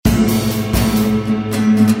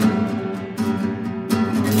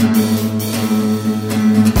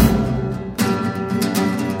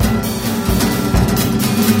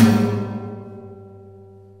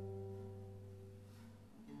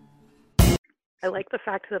I like the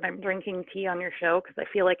fact that I'm drinking tea on your show because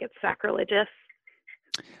I feel like it's sacrilegious.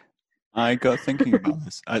 I got thinking about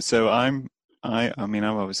this. I mean,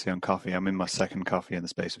 I'm obviously on coffee. I'm in my second coffee in the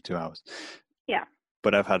space of 2 hours. Yeah.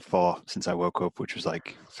 But I've had 4 since I woke up, which was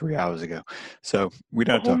like 3 hours ago. So we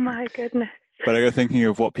don't Oh talk. my goodness. But I got thinking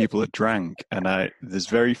of what people have drank, and there's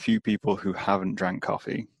very few people who haven't drank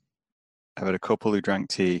coffee. I've had a couple who drank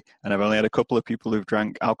tea, and I've only had a couple of people who've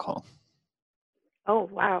drank alcohol. Oh,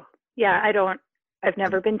 wow. Yeah, I've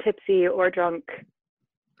never been tipsy or drunk.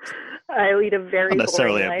 I lead a very Not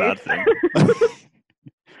necessarily boring a life. bad thing.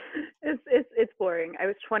 It's boring. I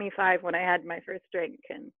was 25 when I had my first drink,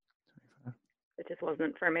 and it just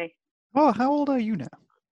wasn't for me. Oh, how old are you now?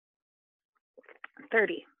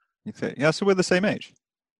 30. You think? Yeah, so we're the same age.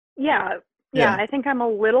 Yeah. I think I'm a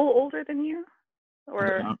little older than you.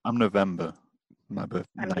 Or I'm November. My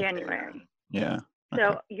birthday. I'm January. Yeah. So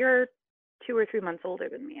okay. you're 2 or 3 months older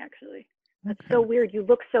than me, actually. That's Okay. so weird. You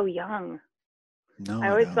look so young. No, I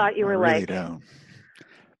always thought you were I really like. don't.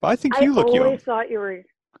 But I think you look young. I always thought you were.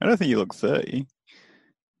 I don't think you look 30.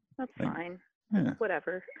 That's fine. Yeah.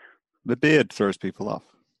 Whatever. The beard throws people off.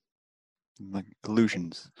 Like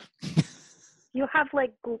illusions. You have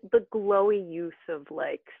like the glowy use of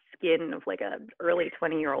like skin of like a early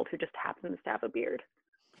 20-year-old who just happens to have a beard.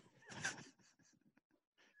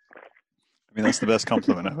 I mean, that's the best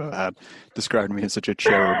compliment I've ever had. Described me in such a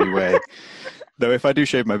cheruby way. Though if I do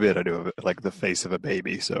shave my beard, I do have like the face of a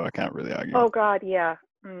baby, so I can't really argue. Oh God, yeah.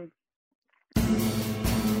 Mm.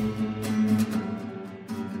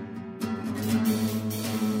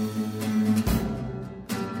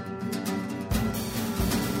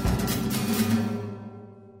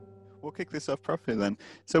 We'll kick this off properly then.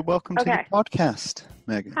 So welcome to the podcast,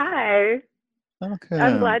 Megan. Hi. Okay.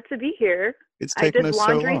 I'm glad to be here. It's taken us so long.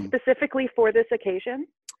 I did laundry specifically for this occasion.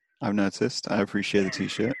 I've noticed. I appreciate the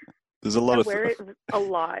t-shirt. There's a lot I wear it a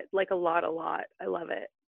lot, like a lot. I love it.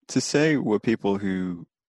 To say we're people who,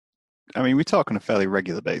 I mean, we talk on a fairly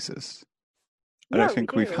regular basis. I don't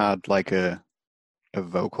think we've had like a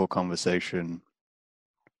vocal conversation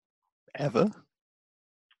ever.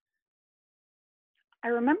 I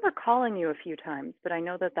remember calling you a few times, but I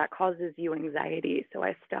know that causes you anxiety, so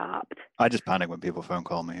I stopped. I just panic when people phone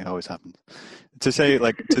call me. It always happens. To say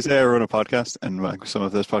I run a podcast, and like some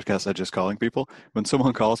of those podcasts are just calling people. When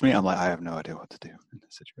someone calls me, I'm like, I have no idea what to do in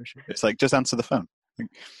this situation. It's like, just answer the phone. Like,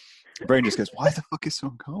 the brain just goes, why the fuck is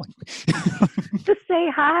someone calling me? To say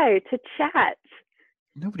hi, to chat.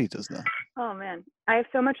 Nobody does that. Oh man, I have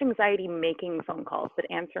so much anxiety making phone calls, but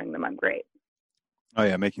answering them, I'm great. Oh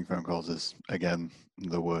yeah, making phone calls is again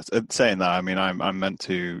the worst. Saying that, I mean, I'm meant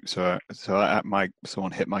to.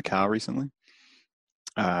 Someone hit my car recently,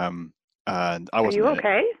 and I wasn't. Are you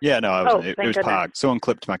okay? Yeah, no, I wasn't. Oh, it was parked. Someone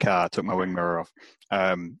clipped my car, took my wing mirror off.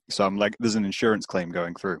 So I'm like, there's an insurance claim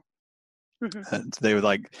going through, and they were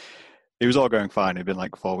like, it was all going fine. It'd been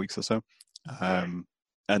like 4 weeks or so, and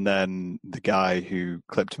then the guy who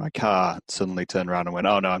clipped my car suddenly turned around and went,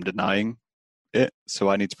 "Oh no, I'm denying it, so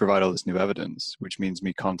I need to provide all this new evidence," which means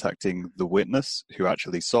me contacting the witness who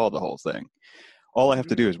actually saw the whole thing. All I have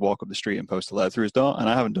to do is walk up the street and post a letter through his door, and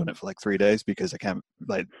I haven't done it for like 3 days because I can't,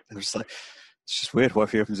 like, it's just weird. What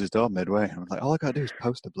if he opens his door midway? I'm like, all I gotta do is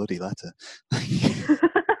post a bloody letter.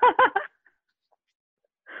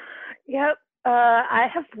 Yep. I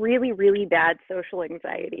have really, really bad social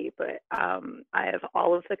anxiety, but I have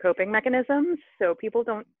all of the coping mechanisms, so people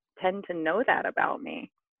don't tend to know that about me.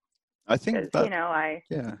 I think that,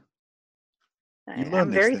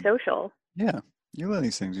 I'm very social. Yeah, you learn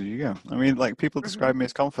these things as you go. I mean, like, people describe me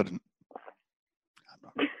as confident.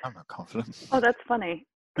 I'm not confident. Oh, that's funny.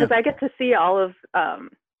 Because I get to see all of,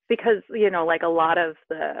 because, like a lot of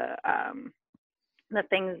the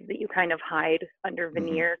things that you kind of hide under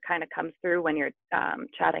veneer kind of comes through when you're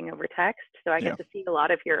chatting over text. So I get to see a lot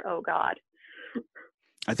of your, oh God.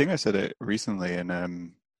 I think I said it recently,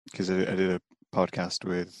 and because I did a podcast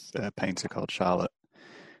with a painter called Charlotte,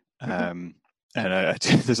 and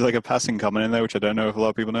there's like a passing comment in there which I don't know if a lot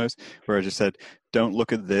of people knows, where I just said, don't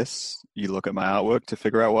look at this, you look at my artwork to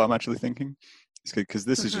figure out what I'm actually thinking. It's good because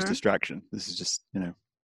this is just distraction. This is just,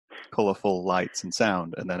 colorful lights and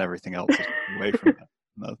sound, and then everything else is away from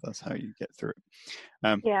that. That's how you get through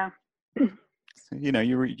it. So,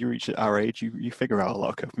 you reach our age, you figure out a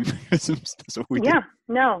lot of coping mechanisms. That's what we do. Yeah,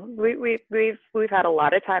 no, we've had a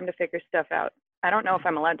lot of time to figure stuff out. I don't know if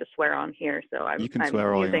I'm allowed to swear on here, so You can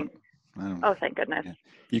swear all you want. Oh, thank goodness. Yeah.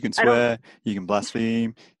 You can swear, you can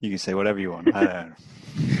blaspheme, you can say whatever you want. I don't know.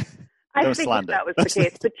 I figured that was the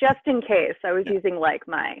case, but just in case, I was using like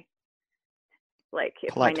my,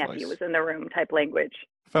 if my nephew was in the room type language.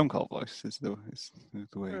 Phone call voice is the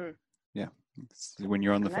way. Yeah. When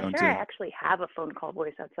you're on the I'm phone not sure I too. actually have a phone call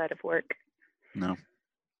voice outside of work. No,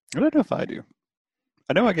 I don't know if I do.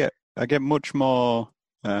 I know I get much more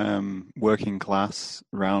working class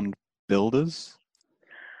around builders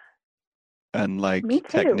and Me like too.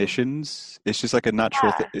 technicians. It's just like a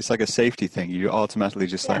natural Yeah. it's like a safety thing. You automatically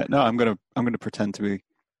just Yeah. like, no, I'm gonna pretend to be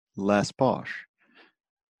less posh,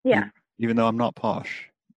 Yeah. even though I'm not posh.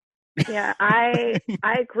 Yeah. I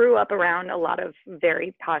grew up around a lot of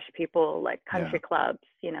very posh people, like Yeah. country clubs,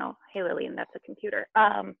 hey Lillian, that's a computer.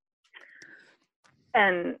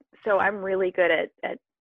 And so I'm really good at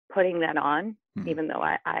putting that on, Hmm. even though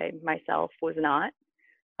I myself was not.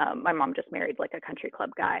 My mom just married like a country club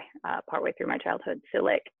guy partway through my childhood. So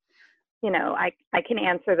like, I can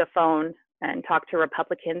answer the phone and talk to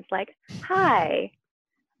Republicans like, hi,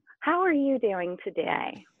 how are you doing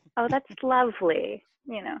today? Oh, that's lovely.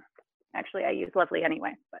 Actually, I use lovely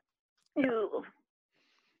anyway, but ew,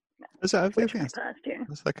 I switch think my posture.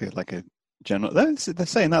 that's like a general. They're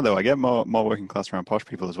saying that though. I get more working class around posh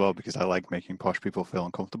people as well because I like making posh people feel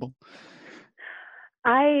uncomfortable.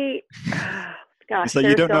 I, gosh, It's like you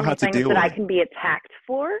there's don't so know how many to things deal that with I it. can be attacked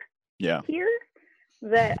for Yeah. here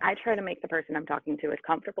that I try to make the person I'm talking to as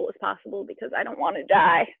comfortable as possible because I don't want to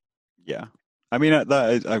die. Yeah. I mean,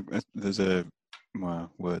 there's a,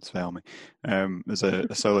 well, words fail me. There's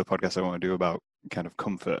a solo podcast I want to do about kind of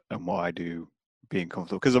comfort and what I do being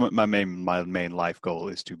comfortable. Because my main life goal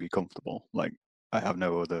is to be comfortable. Like, I have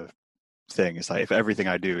no other thing. It's like if everything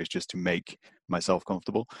I do is just to make myself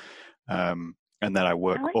comfortable, and then I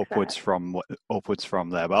work I like that. upwards from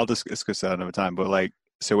there. But I'll discuss that another time. But like,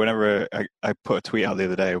 so whenever I put a tweet out the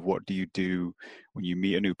other day of what do you do when you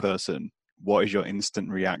meet a new person, what is your instant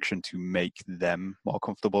reaction to make them more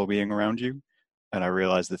comfortable being around you? And I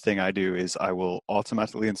realized the thing I do is I will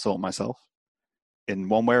automatically insult myself in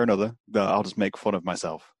one way or another. That I'll just make fun of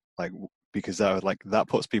myself, like because that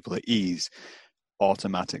puts people at ease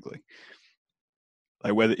automatically.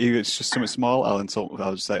 Like whether it's just something small, I'll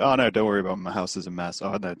just say, "Oh no, don't worry about it. My house is a mess.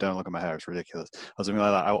 Oh no, don't look at my hair; it's ridiculous." Or something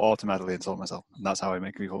like that. I'll automatically insult myself, and that's how I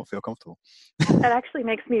make people feel comfortable. That actually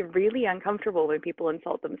makes me really uncomfortable when people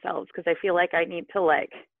insult themselves because I feel like I need to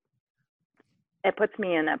it puts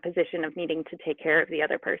me in a position of needing to take care of the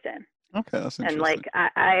other person. Okay, that's And interesting.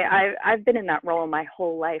 I've been in that role my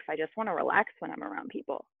whole life. I just want to relax when I'm around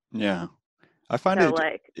people. Yeah, I find So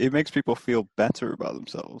it makes people feel better about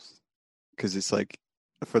themselves because it's like,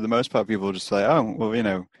 for the most part, people are just like, "Oh,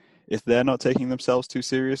 well, if they're not taking themselves too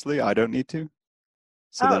seriously, I don't need to."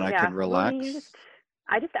 So oh then I yeah, can well relax.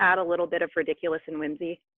 I just add a little bit of ridiculous and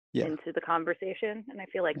whimsy Yeah, into the conversation, and I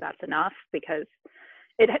feel like that's enough because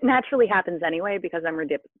it naturally happens anyway because I'm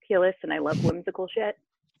ridiculous and I love whimsical shit.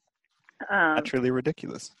 naturally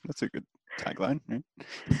ridiculous. That's a good tagline. Right?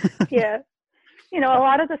 Yeah. A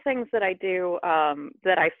lot of the things that I do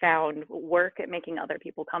that I found work at making other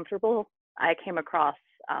people comfortable, I came across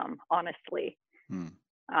honestly. Hmm.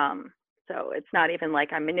 So it's not even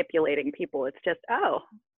like I'm manipulating people. It's just,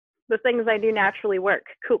 the things I do naturally work.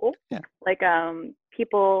 Cool. Yeah. Like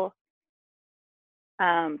people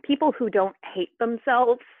who don't hate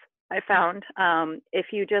themselves, I found if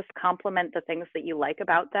you just compliment the things that you like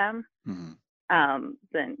about them, Hmm.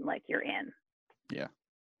 then like you're in. Yeah.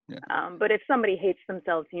 Yeah. But if somebody hates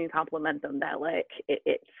themselves and you compliment them, that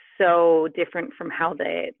it's so different from how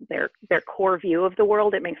their core view of the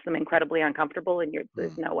world. It makes them incredibly uncomfortable, and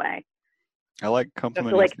there's no way. I like You have to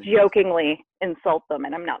complimenting things. jokingly insult them,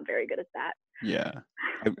 and I'm not very good at that. Yeah,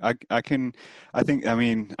 I can. I think. I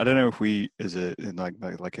mean, I don't know if we, as in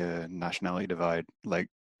like a nationality divide. Like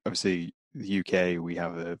obviously, the UK, we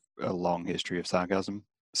have a long history of sarcasm.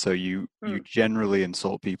 So you generally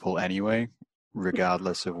insult people anyway,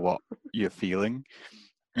 regardless of what you're feeling.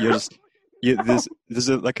 You're just there's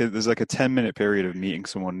like a 10-minute period of meeting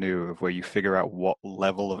someone new of where you figure out what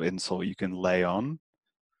level of insult you can lay on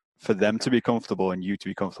for them to be comfortable and you to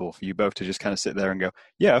be comfortable, for you both to just kind of sit there and go,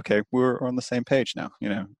 yeah, okay, we're on the same page now.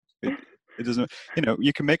 It doesn't,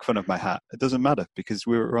 you can make fun of my hat. It doesn't matter because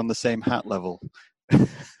we're on the same hat level.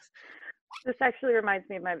 This actually reminds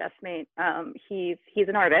me of my best mate. He's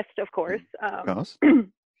an artist, of course. Of course.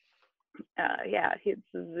 Yeah, he's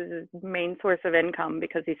his main source of income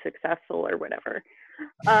because he's successful or whatever.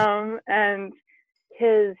 And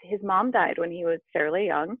his mom died when he was fairly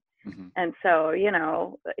young. Mm-hmm. And so,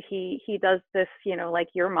 he does this, like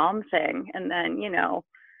your mom thing. And then,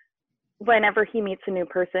 whenever he meets a new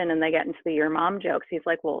person and they get into the your mom jokes, he's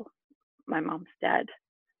like, well, my mom's dead.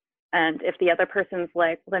 And if the other person's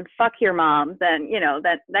like, well, then fuck your mom, then,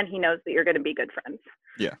 then he knows that you're going to be good friends.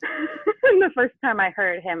 Yeah. And the first time I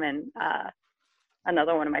heard him and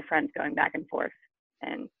another one of my friends going back and forth,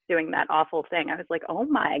 and doing that awful thing. I was like, oh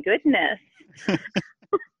my goodness.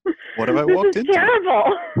 What have I walked into? This is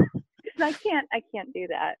terrible. I can't do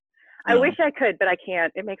that. No. I wish I could, but I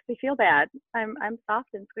can't. It makes me feel bad. I'm soft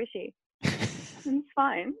and squishy. It's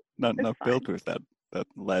fine. Not built with that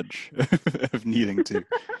ledge of needing to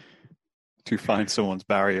find someone's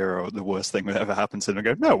barrier or the worst thing that ever happens to them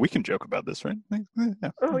and go, no, we can joke about this, right? Yeah.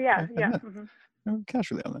 Oh yeah. Mm-hmm.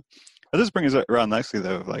 Casually on that. This brings us around nicely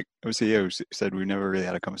though. Like obviously you said we never really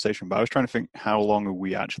had a conversation, but I was trying to think how long have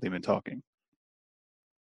we actually been talking?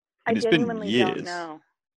 And I genuinely don't know.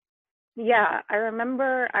 Yeah, I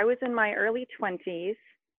remember I was in my early 20s,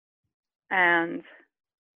 and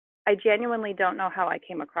I genuinely don't know how I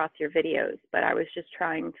came across your videos, but I was just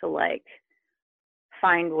trying to like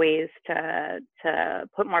find ways to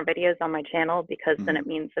put more videos on my channel, because then it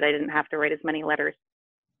means that I didn't have to write as many letters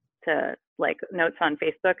to like notes on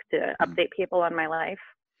Facebook to update people on my life.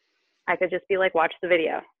 I could just be like, watch the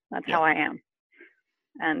video. That's how I am.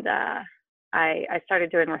 And I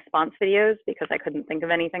started doing response videos because I couldn't think of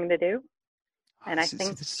anything to do. And I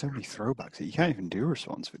think there's so many throwbacks that you can't even do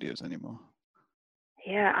response videos anymore.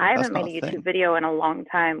 Yeah, I haven't made a YouTube video in a long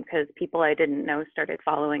time because people I didn't know started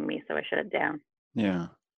following me, so I shut it down. Yeah,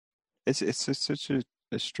 it's just such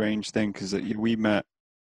a strange thing because we met.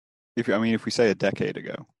 If we say a decade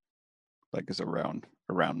ago, like as a round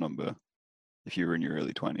number, if you were in your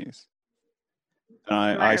early 20s.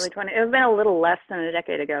 Early 20s. It would have been a little less than a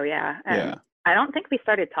decade ago, yeah. And I don't think we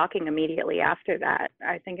started talking immediately after that.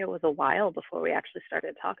 I think it was a while before we actually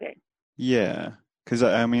started talking. Yeah, because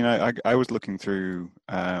I was looking through.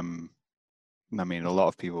 A lot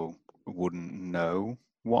of people wouldn't know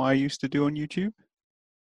what I used to do on YouTube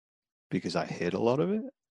because I hid a lot of it.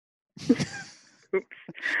 Oops.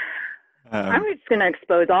 I'm just going to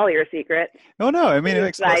expose all your secrets. Oh no, it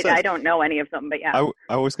makes a lot of sense. I don't know any of them, but yeah.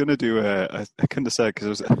 I was going to do I couldn't decide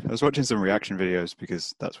because I was watching some reaction videos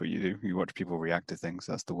because that's what you do. You watch people react to things.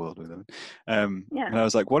 That's the world we live in. And I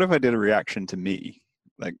was like, what if I did a reaction to me?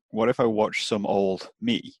 Like, what if I watched some old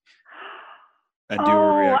me and do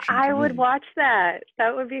a reaction to I would watch that.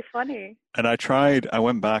 That would be funny. And I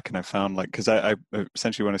went back and I found because I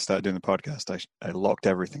essentially when I started doing the podcast, I locked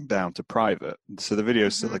everything down to private. So the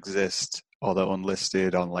videos still exist, although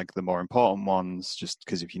unlisted on like the more important ones, just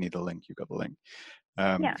because if you need a link, you've got the link.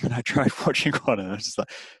 And I tried watching one and I was just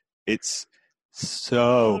like, it's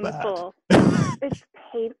so painful. Bad. It's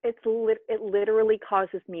pain. It literally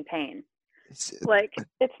causes me pain. It's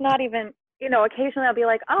not even, occasionally I'll be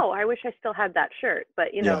like, oh, I wish I still had that shirt. But,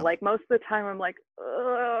 like most of the time I'm like,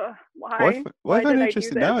 why? What I'm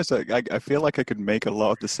interested now is I feel like I could make a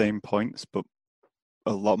lot of the same points, but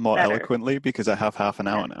a lot more eloquently because I have half an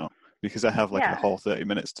hour now. Because I have a whole 30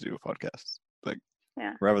 minutes to do a podcast.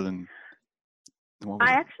 Rather than...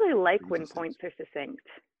 I actually like when points are succinct.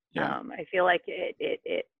 Yeah. I feel like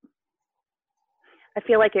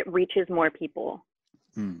it reaches more people.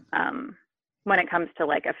 When it comes to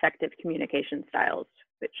like effective communication styles,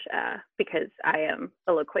 which because I am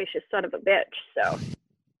a loquacious son of a bitch, so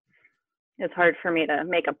it's hard for me to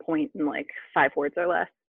make a point in like 5 words or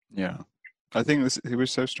less. Yeah, I think it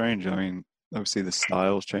was so strange. I mean, obviously the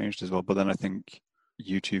styles changed as well, but then I think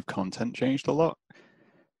YouTube content changed a lot.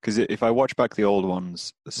 Because if I watch back the old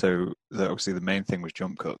ones, so obviously the main thing was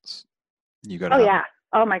jump cuts. You got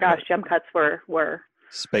oh my gosh, jump cuts were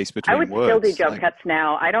space between words. I would still do jump cuts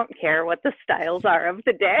now. I don't care what the styles are of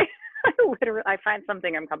the day. I find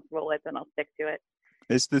something I'm comfortable with and I'll stick to it.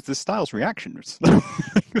 It's the styles reactions.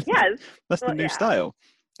 Yes. That's the new style.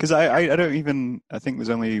 Because I think there's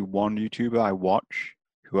only one YouTuber I watch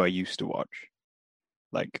who I used to watch.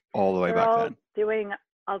 Like all the way back then. Doing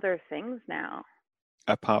other things now.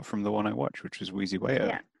 Apart from the one I watch, which was Wheezy Wayo.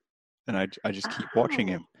 Yeah. And I just keep watching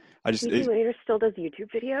him. Wheezy Wayo still does YouTube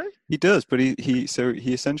videos? He does, but he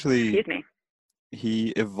essentially... Excuse me. He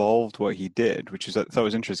evolved what he did, which is I thought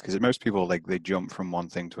was interesting because most people they jump from one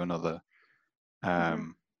thing to another,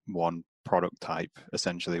 one product type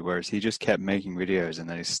essentially, whereas he just kept making videos and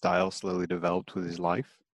then his style slowly developed with his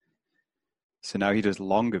life. So now he does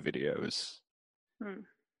longer videos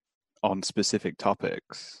on specific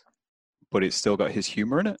topics, but it's still got his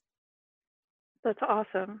humor in it. That's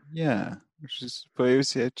awesome. Yeah, it was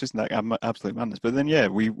just like absolute madness. But then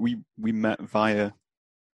we met via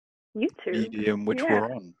YouTube medium, which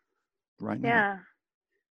we're on right now. Yeah,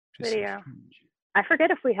 video. I forget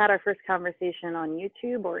if we had our first conversation on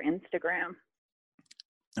YouTube or Instagram.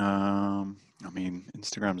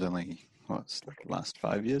 Instagram's only the last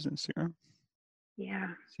 5 years. Instagram. Yeah,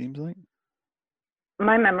 seems like.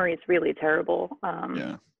 My memory is really terrible.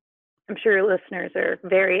 I'm sure your listeners are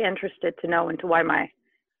very interested to know into why my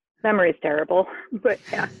Memory's terrible, but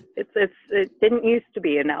yeah, it didn't used to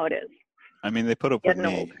be, and now it is. I mean, they put up with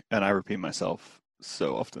Getting me, old. and I repeat myself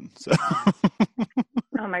so often. So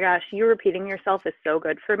Oh my gosh, you repeating yourself is so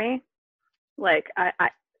good for me. Like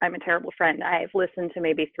I'm a terrible friend. I've listened to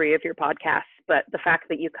maybe 3 of your podcasts, but the fact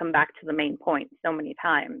that you come back to the main point so many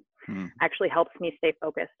times actually helps me stay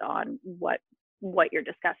focused on what you're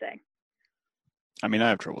discussing. I mean, I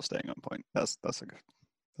have trouble staying on point. That's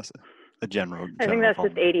a general. I think that's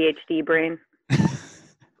problem. just ADHD brain.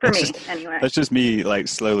 For me, anyway. That's just me, like,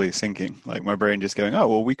 slowly sinking. Like, my brain just going, oh,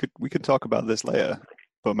 well, we could talk about this later.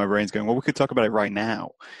 But my brain's going, well, we could talk about it right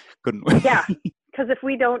now, couldn't we? Yeah, because if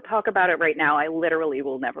we don't talk about it right now, I literally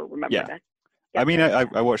will never remember that. I mean,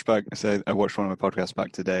 I watched back. So I watched one of my podcasts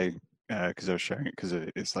back today because I was sharing it because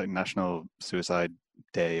it's like National Suicide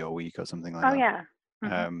Day or Week or something like that. Oh yeah.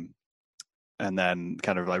 Mm-hmm. And then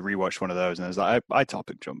kind of like rewatched one of those, and I was like, I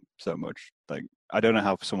topic jump so much. Like, I don't know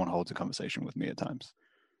how someone holds a conversation with me at times.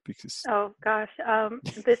 Because oh gosh,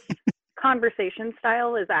 this conversation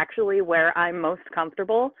style is actually where I'm most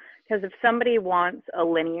comfortable, because if somebody wants a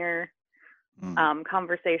linear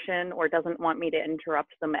conversation or doesn't want me to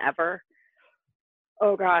interrupt them ever,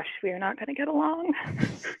 oh gosh, we are not going to get along.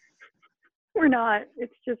 We're not.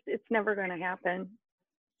 It's never going to happen.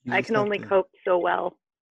 I can only cope so well.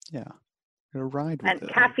 Yeah. Ride with and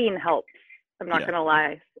caffeine helps. I'm not going to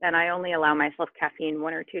lie. And I only allow myself caffeine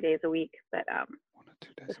 1 or 2 days a week, but 1 or 2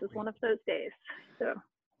 days this is one of those days. So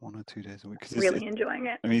 1 or 2 days a week. Really enjoying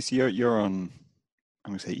it. I mean, so you're on,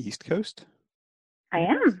 I'm going to say East Coast? I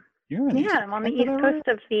am. I'm on the East Coast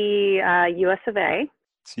of the US of A.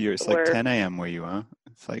 So it's like 10 a.m. where you are.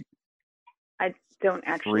 It's like I don't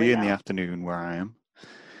actually 3 in the afternoon where I am.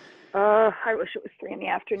 I wish it was 3 in the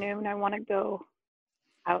afternoon. I want to go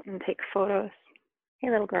out and take photos.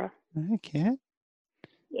 Hey, little girl. Hey, cat.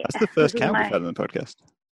 Yeah, that's the first cat we've had on the podcast.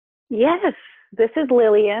 Yes, this is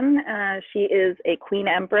Lillian. She is a queen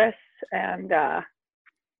empress, and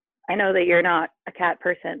I know that you're not a cat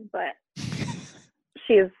person, but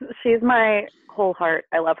she's my whole heart.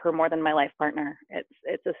 I love her more than my life partner.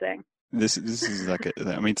 It's a thing. This is like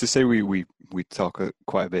I mean, to say we talk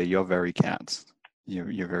quite a bit. You're very cat.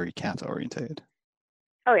 You're very cat orientated.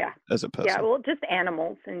 Oh yeah. As a person. Yeah, well, just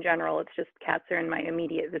animals in general. It's just cats are in my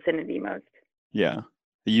immediate vicinity most. Yeah. Are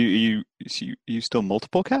you still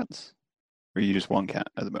multiple cats, or are you just one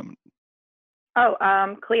cat at the moment?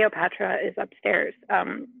 Oh, Cleopatra is upstairs.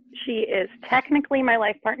 She is technically my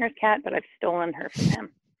life partner's cat, but I've stolen her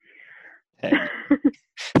from him.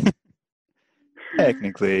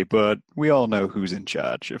 Technically, but we all know who's in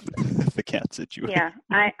charge of the cat situation.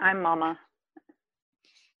 Yeah, I'm Mama.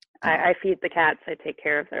 I feed the cats. I take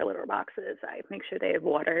care of their litter boxes. I make sure they have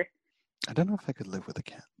water. I don't know if I could live with a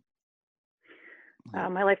cat.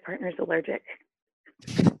 My life partner's allergic.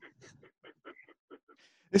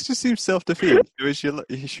 This just seems self-defeating.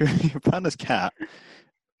 It's your partner's cat,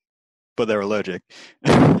 but they're allergic.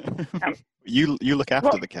 You look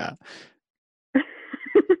after the cat.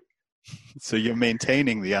 So you're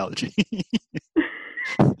maintaining the allergy.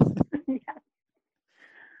 Yeah.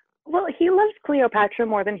 Well, he loves Cleopatra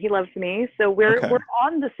more than he loves me, so we're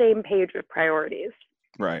on the same page of priorities.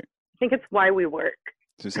 Right. I think it's why we work.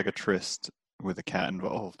 So it's like a tryst with a cat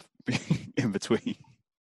involved in between.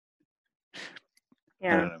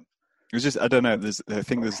 Yeah. I don't know. It's just, I don't know.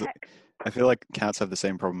 I feel like cats have the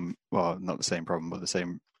same problem. Well, not the same problem, but the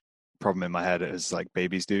same problem in my head as like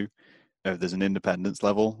babies do. There's an independence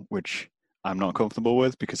level, which I'm not comfortable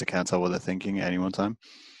with because I can't tell what they're thinking at any one time.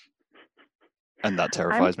 And that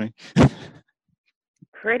terrifies me.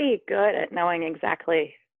 Pretty good at knowing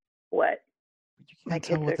exactly what my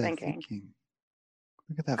kids are thinking.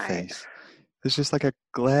 Look at that face. There's just like a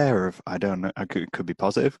glare of, I don't know, could be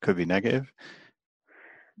positive, could be negative.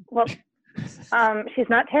 Well, she's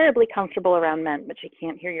not terribly comfortable around men, but she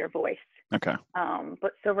can't hear your voice. Okay.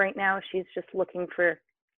 But so right now she's just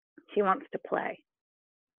she wants to play.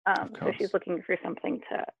 So she's looking for something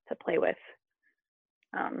to play with.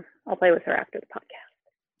 I'll play with her after the podcast.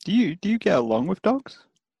 Do you get along with dogs?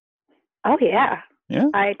 Oh yeah. Yeah.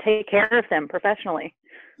 I take care of them professionally.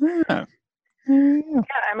 Yeah.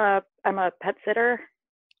 Yeah, I'm a pet sitter.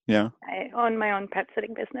 Yeah. I own my own pet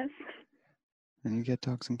sitting business. And you get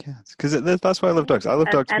dogs and cats. Because that's why I love dogs. I love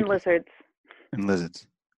dogs. And lizards. And lizards.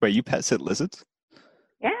 Wait, you pet sit lizards?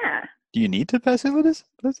 Yeah. Do you need to pet sit lizards?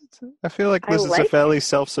 I feel like lizards are fairly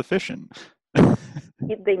self-sufficient.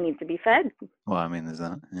 They need to be fed. Well, I mean, there's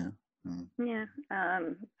that, yeah. Mm. Yeah.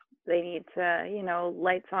 They need to,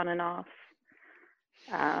 lights on and off.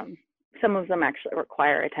 Some of them actually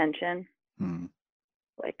require attention. Mm.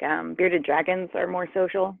 Like bearded dragons are more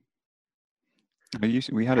social.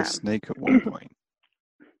 We had a snake at one point.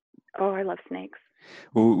 Oh, I love snakes.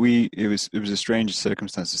 Well, it was a strange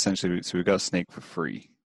circumstance essentially. So we got a snake for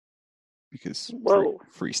free because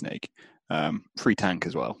free snake, free tank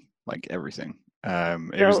as well, like everything.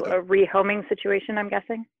 It was a rehoming situation, I'm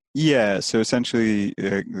guessing. Yeah, so essentially,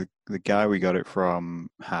 the guy we got it from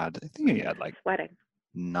I think he had like sweating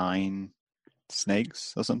 9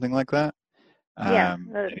 snakes or something like that. Yeah,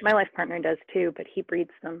 my life partner does too, but he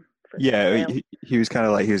breeds them. Yeah, he was kind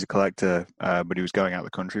of like, he was a collector, but he was going out of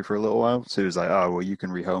the country for a little while. So he was like, oh, well, you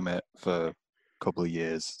can rehome it for a couple of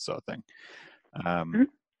years, sort of thing. And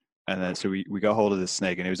then so we got hold of this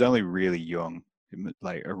snake, and it was only really young,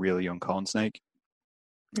 like a really young corn snake.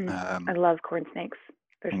 I love corn snakes.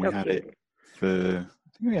 They're so cute. I think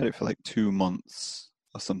we had it for like 2 months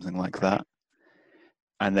or something like that.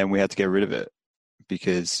 And then we had to get rid of it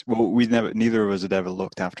because, well, neither of us had ever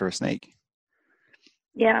looked after a snake.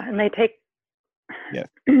 Yeah, and they take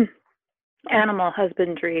animal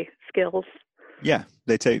husbandry skills. Yeah,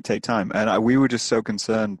 they take time, and we were just so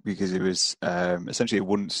concerned because it was essentially it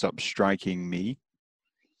wouldn't stop striking me,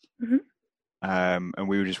 and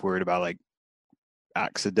we were just worried about like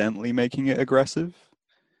accidentally making it aggressive.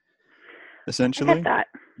 Essentially, I get that.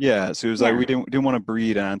 Yeah, so it was like we didn't want to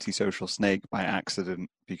breed an antisocial snake by accident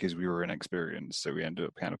because we were inexperienced, so we ended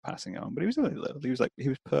up kind of passing it on. But he was really little. He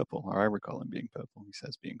was purple, or I recall him being purple. He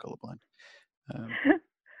says being colorblind.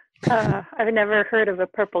 I've never heard of a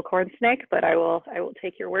purple corn snake, but I will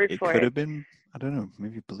take your word for it. It could have been, I don't know,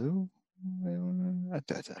 maybe blue. I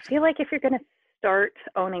feel like if you're going to start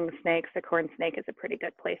owning snakes, a corn snake is a pretty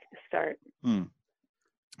good place to start.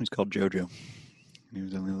 He's called Jojo. He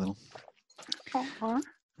was only little. Aww.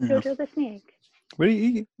 Jojo the snake. Well,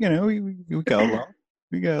 we go along.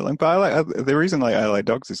 We go along. But the reason I like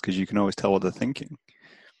dogs is because you can always tell what they're thinking.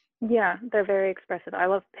 Yeah, they're very expressive. I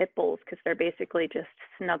love pit bulls because they're basically just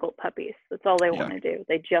snuggle puppies. That's all they want to do.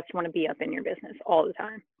 They just want to be up in your business all the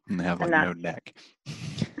time. And they have no neck.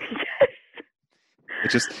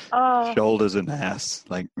 It's just shoulders and ass.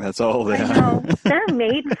 Like that's all they are. They're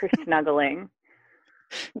made for snuggling.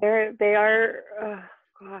 They are.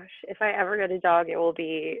 Gosh, if I ever get a dog, it will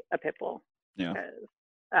be a pit bull. Yeah. Because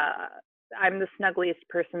I'm the snuggliest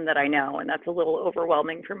person that I know, and that's a little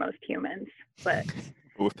overwhelming for most humans. But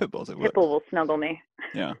with pit bulls, pit bull will snuggle me.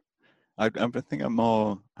 Yeah. I think I'm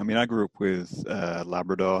more. I mean, I grew up with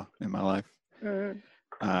Labrador in my life, and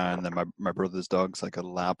then my brother's dog's like a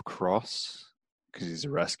lab cross because he's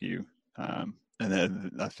a rescue. And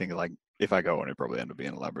then I think like if I go on, it probably end up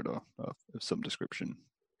being a Labrador of some description,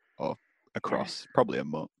 or a cross, probably a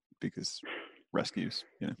mutt because rescues.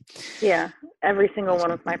 Yeah, every single one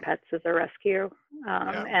of my pets is a rescue,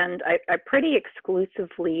 and I pretty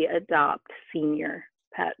exclusively adopt senior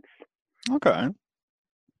pets. Okay.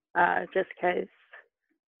 Just because,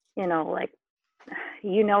 like,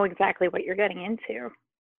 exactly what you're getting into.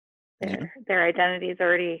 Their identity is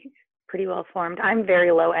already pretty well formed. I'm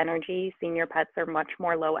very low energy. Senior pets are much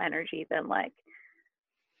more low energy than like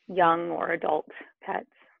young or adult pets.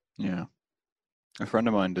 Yeah. A friend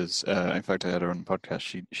of mine does. In fact, I had her on the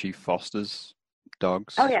podcast. She fosters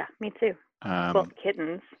dogs. Oh yeah, me too. Well,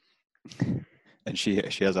 kittens. And she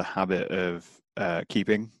has a habit of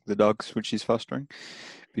keeping the dogs which she's fostering,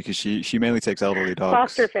 because she mainly takes elderly dogs.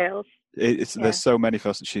 Foster fails. There's so many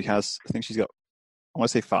foster. I think she's got, I want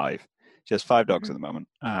to say 5. She has 5 dogs at the moment.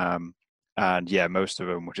 And yeah, most of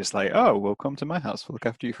them were just like, oh, we'll come to my house. We'll look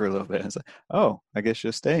after you for a little bit. And it's like, oh, I guess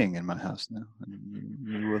you're staying in my house now.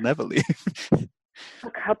 And you will never leave.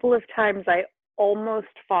 A couple of times I almost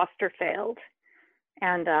foster failed.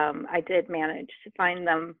 And I did manage to find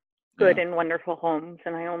them good and wonderful homes.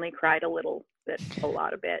 And I only cried a lot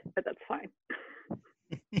of it, but that's fine.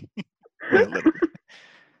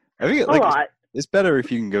 I think a lot. It's better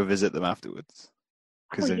if you can go visit them afterwards.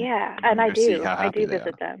 And I do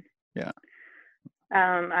visit them. Yeah.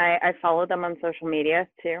 I follow them on social media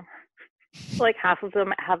too. Like half of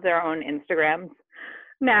them have their own Instagrams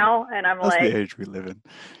now, and I'm That's like, the age we live in.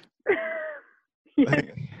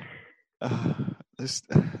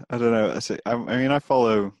 I don't know. I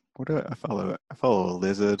follow. What do I follow? I follow a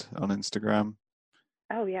lizard on Instagram.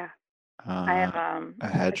 Oh yeah. I have a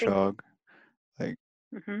hedgehog. I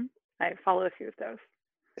follow a few of those.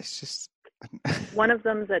 It's just one of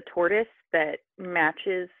them's a tortoise that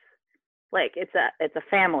matches. Like it's a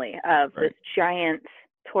family of this giant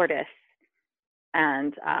tortoise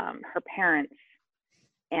and her parents,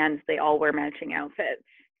 and they all wear matching outfits.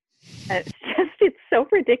 And it's so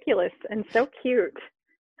ridiculous and so cute.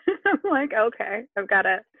 I'm like, okay,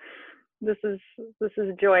 this is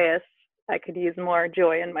joyous. I could use more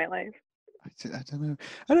joy in my life. I don't know.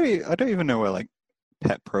 I don't even know where like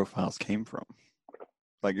pet profiles came from.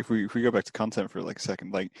 Like if we go back to content for like a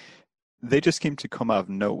second, like they just seem to come out of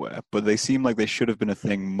nowhere, but they seem like they should have been a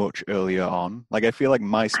thing much earlier on. Like I feel like I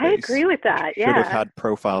agree MySpace with that. should have Yeah. had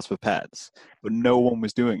profiles for pets, but no one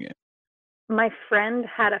was doing it. My friend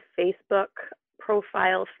had a Facebook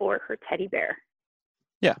profile for her teddy bear.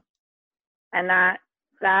 Yeah. And that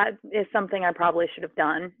is something I probably should have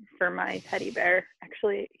done for my teddy bear.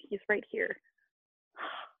 Actually, he's right here.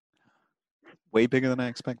 Way bigger than I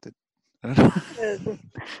expected.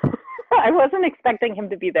 I wasn't expecting him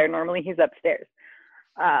to be there. Normally he's upstairs.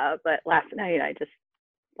 But last night I just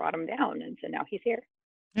brought him down, and so now he's here.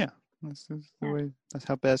 Yeah, that's the way. That's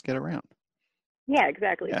how bears get around. Yeah,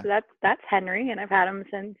 exactly. Yeah. So that's Henry, and I've had him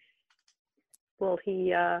since. Well,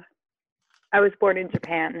 I was born in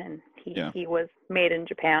Japan, and he was made in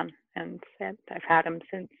Japan, and I've had him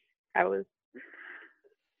since I was,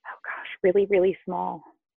 really, really small.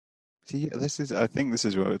 See, I think this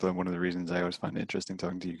is one of the reasons I always find it interesting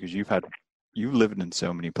talking to you, because you've lived in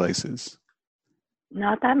so many places.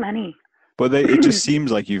 Not that many. But it just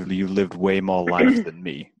seems like you've lived way more life than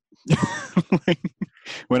me.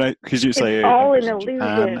 Because you say I was in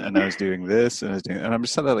Japan and I was doing this and and I'm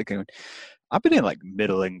just sat there like going, I've been in like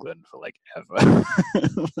Middle England for like ever.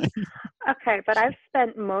 Okay, but I've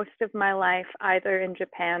spent most of my life either in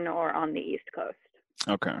Japan or on the East Coast.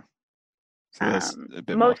 Okay. So that's a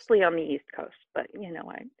bit mostly on the East Coast, but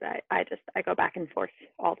I go back and forth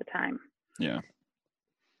all the time. Yeah.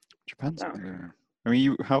 Japan's. I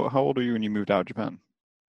mean, how old are you when you moved out of Japan?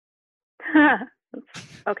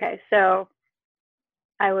 Okay, so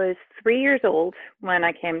I was 3 years old when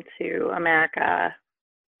I came to America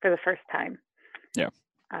for the first time. Yeah.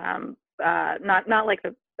 Not like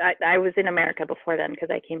I was in America before then, because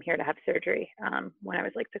I came here to have surgery when I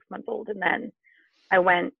was like 6 months old, and then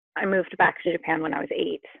I moved back to Japan when I was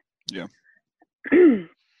 8. Yeah. And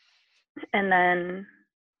then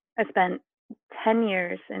I spent 10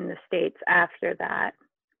 years in the States after that.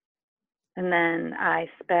 And then I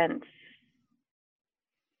spent,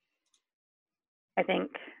 I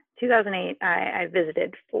think, 2008, I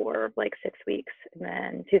visited for like 6 weeks. And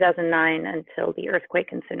then 2009 until the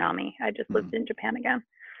earthquake and tsunami, I just lived in Japan again.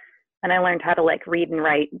 And I learned how to like read and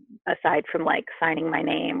write, aside from like signing my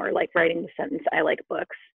name or like writing the sentence, I like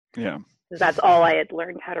books. Yeah. That's all I had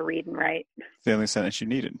learned how to read and write. The only sentence you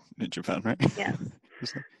needed in Japan, right? Yeah.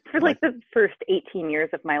 For like the first 18 years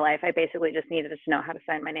of my life, I basically just needed to know how to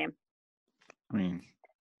sign my name. I mean,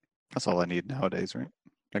 that's all I need nowadays, right?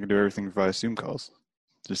 I can do everything via Zoom calls.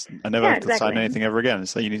 I never have to sign anything ever again.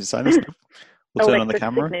 It's like, you need to sign this. We'll turn on the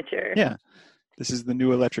camera. Signature. Yeah. This is the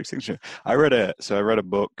new electric signature. I read a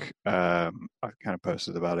book, I kind of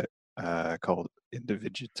posted about it, called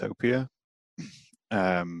Individutopia.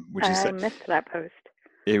 Which is I missed that post.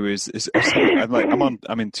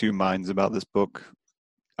 I'm in two minds about this book.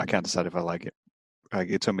 I can't decide if I like it.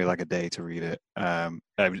 It took me like a day to read it. I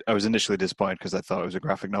was initially disappointed because I thought it was a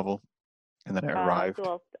graphic novel, and then it arrived.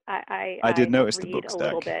 Well, I did notice the book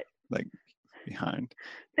stack like behind.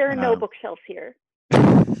 There are no bookshelves here.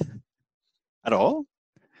 At all?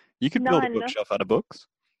 You could build a bookshelf out of books.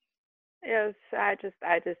 Yes, I'm just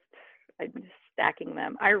stacking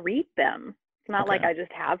them. I read them. It's not like I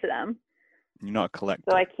just have them. You're not a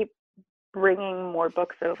collector. So I keep bringing more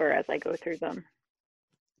books over as I go through them.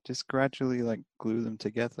 Just gradually like glue them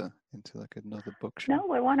together into like another bookshelf.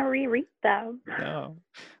 No, I want to reread them. No.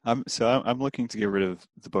 I'm looking to get rid of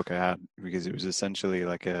the book I had, because it was essentially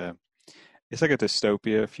like it's like a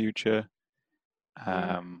dystopia future.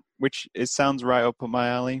 Which it sounds right up my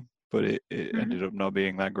alley, but it ended up not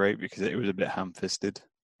being that great because it was a bit ham-fisted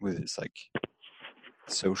with its like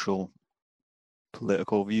social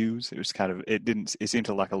political views. It was it seemed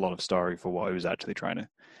to lack a lot of story for what it was actually trying to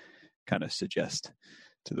kind of suggest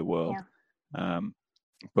to the world. Yeah.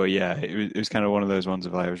 But yeah, it was kind of one of those ones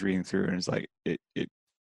of I was reading through and it's like it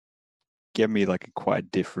gave me like a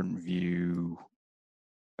quite different view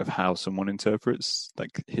of how someone interprets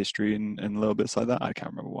like history and little bits like that. I can't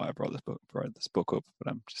remember why I brought this book up,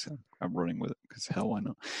 but I'm running with it because hell, why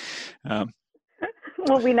not?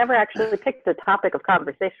 Well, we never actually picked a topic of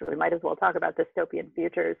conversation. We might as well talk about dystopian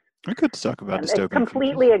futures. We could talk about dystopian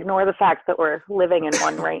completely futures. Ignore the fact that we're living in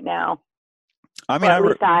one right now. I mean, at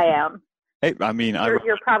least I am. Hey, I mean,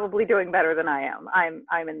 you're probably doing better than I am.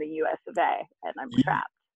 I'm in the U.S. of A. and I'm trapped.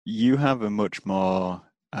 You have a much more,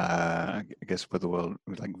 I guess, with the world,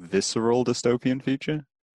 like visceral dystopian future.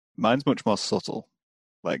 Mine's much more subtle.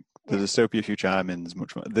 Like the dystopia future I'm in is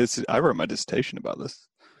much more. I wrote my dissertation about this.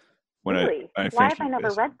 Really? Why have I never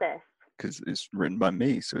read this? Because it's written by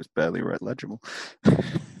me, so it's barely legible.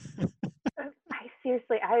 I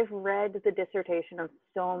seriously, I've read the dissertation of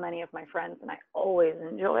so many of my friends, and I always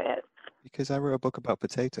enjoy it. Because I wrote a book about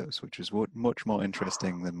potatoes, which was much more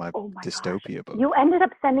interesting than my Oh my dystopia gosh. book. You ended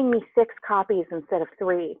up sending me 6 copies instead of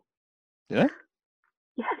 3. Did I?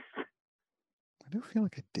 Yes. I don't feel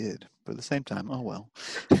like I did, but at the same time, oh well.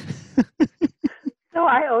 So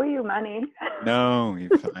I owe you money. No,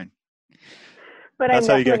 you're fine. But That's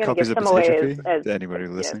I'm how you definitely get going to copies give of them away Potato as to anybody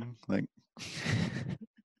gifts. listening. Like,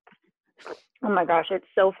 oh my gosh, it's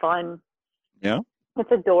so fun. yeah,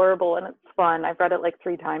 it's adorable and it's fun. I've read it like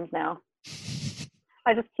 3 times now.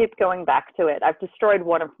 I just keep going back to it. I've destroyed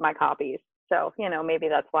one of my copies, so maybe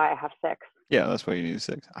that's why I have 6. Yeah, that's why you need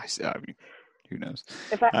 6. I mean, who knows?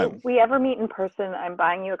 If we ever meet in person, I'm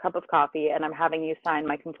buying you a cup of coffee and I'm having you sign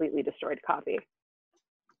my completely destroyed copy.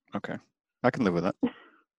 Okay, I can live with that.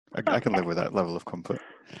 I can live with that level of comfort.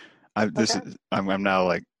 I'm now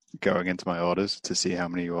like going into my orders to see how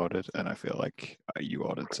many you ordered, and I feel like you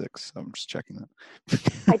ordered 6. I'm just checking that.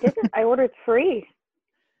 I didn't. I ordered 3.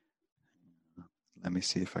 Let me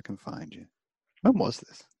see if I can find you. When was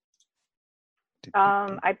this?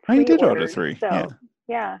 I you did order 3. So,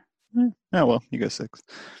 yeah. Oh well, you got 6.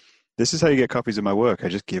 This is how you get copies of my work. I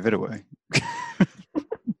just give it away.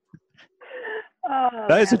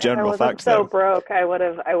 That is a general fact. So broke, I would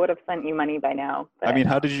have sent you money by now. I mean,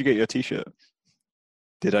 how did you get your T-shirt?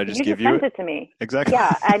 Did I just give you sent it to me? Exactly.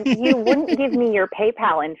 Yeah, and you wouldn't give me your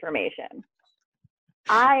PayPal information.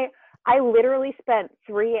 I literally spent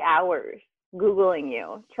 3 hours Googling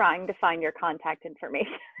you, trying to find your contact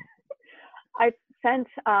information. I sent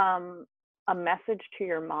a message to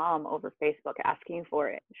your mom over Facebook asking for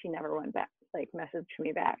it. She never went back, messaged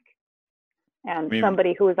me back. And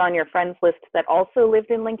somebody who was on your friends list that also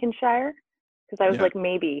lived in Lincolnshire, because I was like,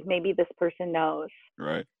 maybe this person knows.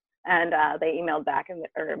 Right. And they emailed back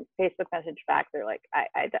or Facebook message back. They're like,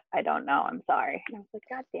 I don't know. I'm sorry. And I was like,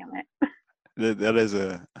 God damn it. That is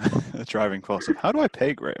a driving force of how do I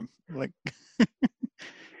pay Graham? Like,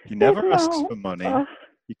 he never asks for money.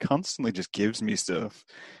 He constantly just gives me stuff.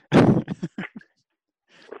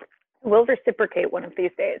 We'll reciprocate one of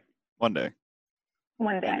these days. One day.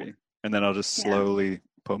 Maybe. And then I'll just slowly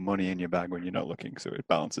put money in your bag when you're not looking, so it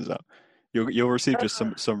balances out. You'll receive just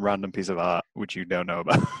some random piece of art which you don't know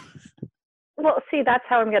about. Well, see, that's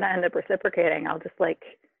how I'm going to end up reciprocating. I'll just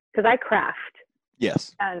because I craft.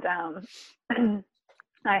 Yes. And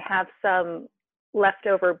I have some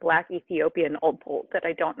leftover black Ethiopian old bolt that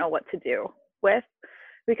I don't know what to do with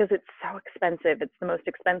because it's so expensive. It's the most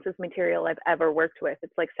expensive material I've ever worked with.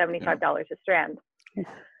 It's like $75 a strand.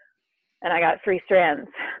 And I got 3 strands.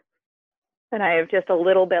 And I have just a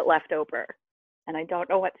little bit left over. And I don't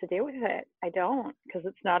know what to do with it. I don't, because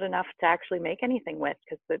it's not enough to actually make anything with,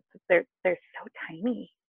 because they're so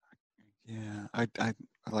tiny. Yeah,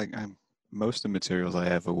 I'm most of the materials I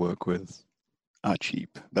ever work with are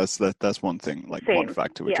cheap. That's one thing. One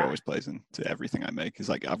factor which always plays into everything I make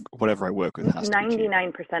is whatever I work with has to be cheap.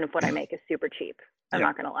 99% of what I make is super cheap. I'm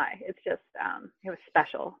not gonna lie. It's just it was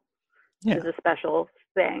special. Yeah. It was a special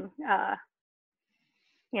thing. Yeah.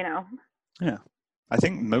 I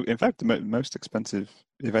think, in fact, the most expensive,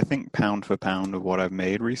 if I think pound for pound of what I've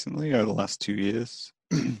made recently over the last 2 years,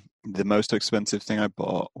 the most expensive thing I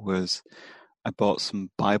bought was I bought some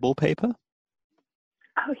Bible paper.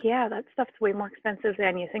 Oh, yeah, that stuff's way more expensive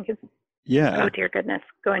than you think it's, oh dear goodness,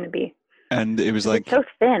 going to be. And it was it's so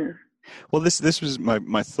thin. Well, this was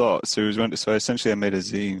my thought. So essentially I made a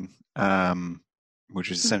zine, which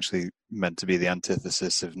is essentially meant to be the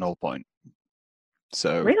antithesis of Null Point.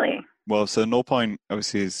 So really? Well, so Null Point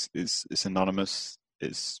obviously is anonymous.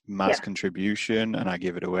 It's mass contribution, and I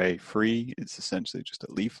give it away free. It's essentially just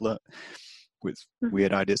a leaflet with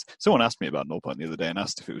weird ideas. Someone asked me about Null Point the other day and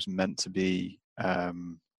asked if it was meant to be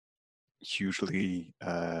hugely,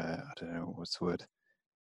 I don't know what's the word,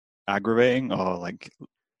 aggravating or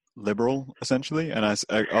liberal, essentially. And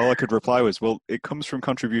all I could reply was, well, it comes from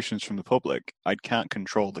contributions from the public. I can't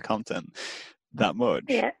control the content that much.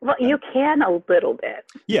 Yeah, well, you can a little bit.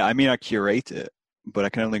 Yeah, I mean, I curate it, but I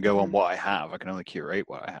can only go on what I have. I can only curate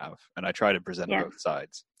what I have, and I try to present both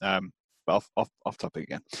sides. But off topic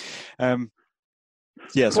again.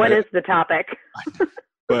 So what is the topic?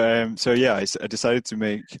 But I decided to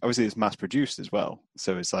make. Obviously, it's mass produced as well,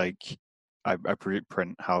 so it's I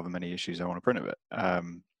print however many issues I want to print of it.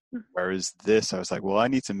 Whereas this, I was like, well, I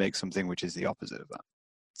need to make something which is the opposite of that.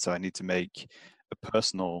 So I need to make a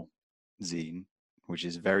personal zine, which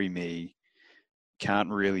is very me,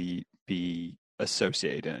 can't really be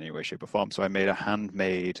associated in any way, shape, or form. So I made a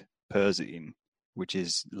handmade perzine, which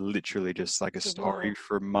is literally just like a story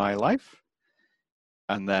from my life.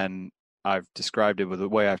 And then I've described it with the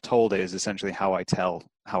way I've told it is essentially how I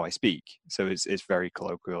speak. So it's very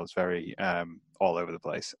colloquial. It's very all over the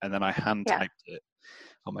place. And then I hand typed it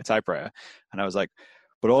on my typewriter, and I was like,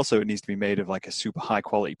 but also it needs to be made of like a super high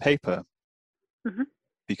quality paper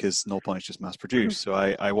because Null Point is just mass produced. So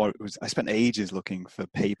I spent ages looking for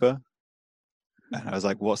paper, and I was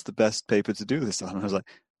like, what's the best paper to do this on? And I was like,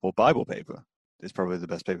 well, Bible paper is probably the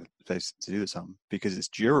best paper to do this on because it's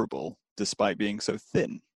durable despite being so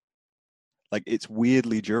thin. Like, it's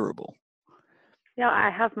weirdly durable. Yeah, I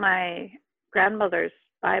have my grandmother's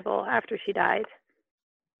Bible after she died.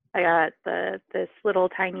 I got this little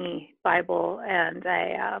tiny Bible and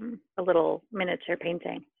a little miniature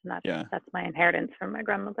painting. And that's my inheritance from my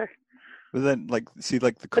grandmother. But then, like, see,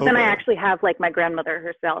 like the cover. But then I actually have, like, my grandmother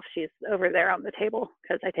herself. She's over there on the table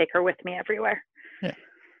because I take her with me everywhere. Yeah.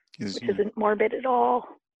 Which isn't morbid at all.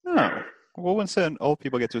 No. Well, when certain old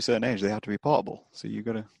people get to a certain age, they have to be portable. So you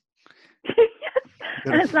got to...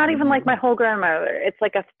 And it's not even like my whole grandmother. It's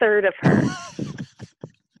like a third of her.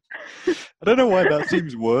 I don't know why that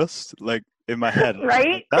seems worse, like, in my head.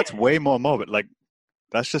 Right? Like, that's way more morbid. Like,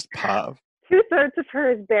 that's just part of... 2/3 of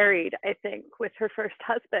her is buried, I think, with her first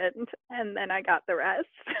husband, and then I got the rest.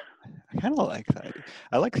 I kind of like that.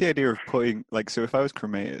 I like the idea of putting, like, so if I was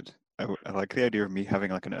cremated, I like the idea of me having,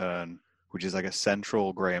 like, an urn, which is like a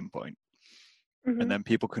central Graham point, and then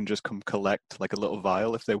people can just come collect, like, a little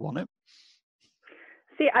vial if they want it.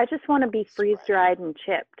 See, I just want to be freeze-dried and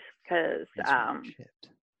chipped, because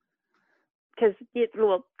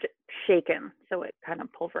shaken, so it kind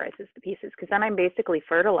of pulverizes to pieces, because then I'm basically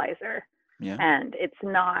fertilizer. Yeah. And it's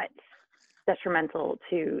not detrimental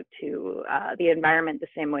to the environment the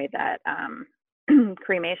same way that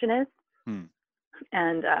cremation is.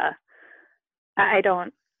 And I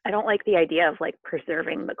don't like the idea of, like,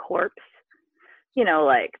 preserving the corpse. You know,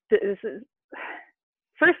 like, this is,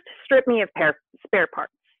 first strip me of spare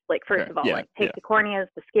parts. Like, first of all, take the corneas,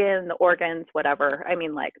 the skin, the organs, whatever. I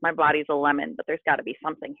mean, like, my body's a lemon, but there's got to be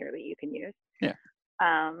something here that you can use. Yeah.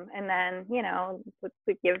 And then, you know,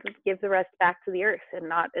 give the rest back to the earth, and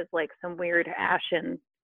not as, like, some weird ashen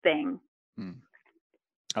thing.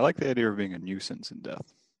 I like the idea of being a nuisance in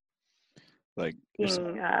death. Like,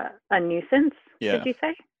 being a nuisance. Yeah. Did you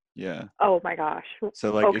say? Yeah. Oh my gosh.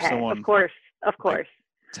 So, like, if someone, of course, like,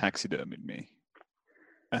 taxidermied me,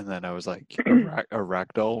 and then I was like a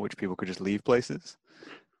rag doll, which people could just leave places,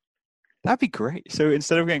 that'd be great. So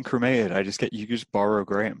instead of getting cremated, you just borrow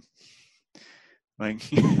Graham. Like,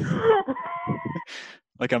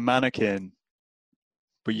 like a mannequin,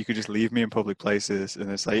 but you could just leave me in public places,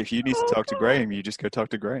 and it's like, if you need to talk to Graham, you just go talk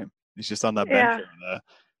to Graham. He's just on that bench over there.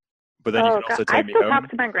 But then you can also take me home. I still talk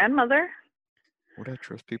to my grandmother. Would I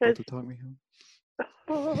trust people to talk me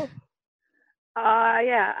home?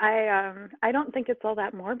 I don't think it's all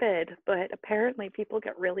that morbid, but apparently people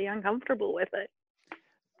get really uncomfortable with it.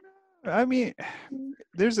 I mean,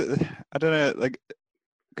 I don't know, like,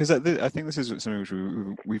 because I think this is something which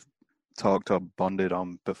we've talked or bonded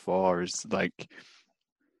on before, is like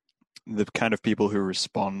the kind of people who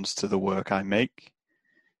respond to the work I make,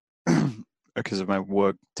 because of my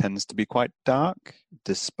work tends to be quite dark,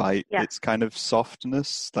 despite its kind of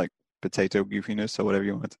softness, like potato goofiness or whatever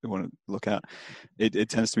you want to look at. It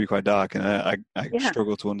tends to be quite dark, and I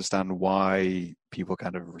struggle to understand why people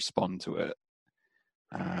kind of respond to it.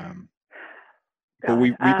 But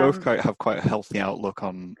we both have quite a healthy outlook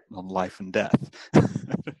on life and death.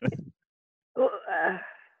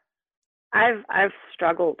 I've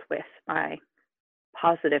struggled with my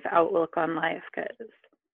positive outlook on life, because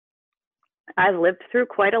I've lived through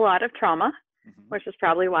quite a lot of trauma, which is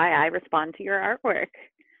probably why I respond to your artwork,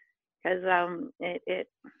 because it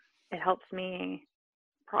helps me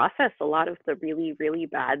process a lot of the really, really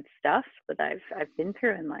bad stuff that I've been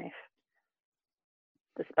through in life,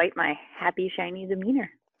 despite my happy, shiny demeanor.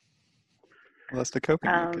 Well, that's the coping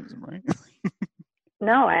mechanism, right?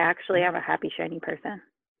 No, I actually am a happy, shiny person,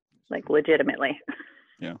 like, legitimately.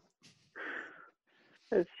 Yeah.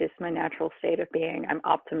 It's just my natural state of being. I'm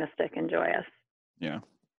optimistic and joyous. Yeah.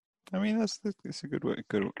 I mean, that's a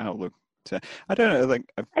good outlook. I don't know, like,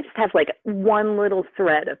 I just have, like, one little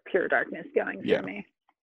thread of pure darkness going through me.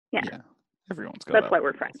 Yeah. Everyone's got that's that why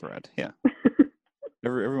we're friends. thread. Yeah.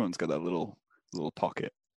 Everyone's got that little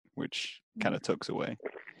pocket which kind of tucks away.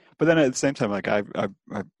 But then at the same time, like, I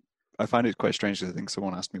find it quite strange, because I think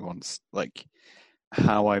someone asked me once, like,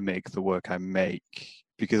 how I make the work I make,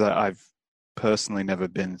 because I've personally never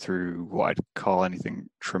been through what I'd call anything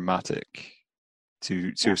traumatic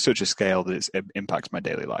to such a scale that it impacts my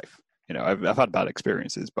daily life. You know, I've had bad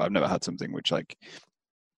experiences, but I've never had something which, like,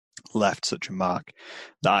 left such a mark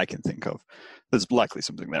that I can think of. there's likely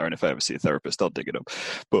something there, and if I ever see a therapist, I'll dig it up.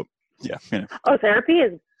 But yeah, Oh, therapy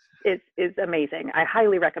is amazing. I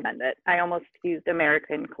highly recommend it. I almost used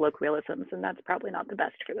American colloquialisms, and that's probably not the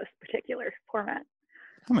best for this particular format.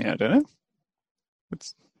 I mean, I don't know.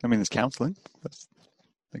 It's counseling. That's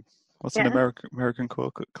like, what's an American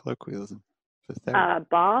colloquialism for therapy?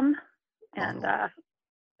 Bomb and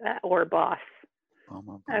or boss.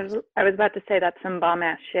 I was about to say that's some bomb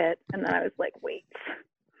ass shit, and then I was like, wait.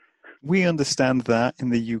 We understand that in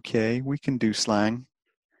the UK. We can do slang,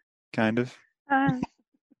 kind of.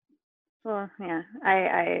 Well, yeah.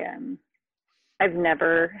 I've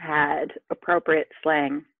never had appropriate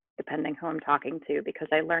slang, depending who I'm talking to, because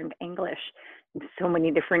I learned English in so many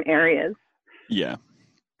different areas. Yeah.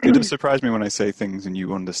 It does surprise me when I say things and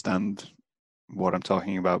you understand what I'm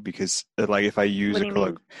talking about, because like if I use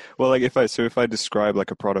if I describe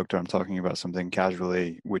like a product, or I'm talking about something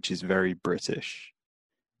casually, which is very British,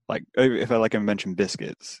 like if I mention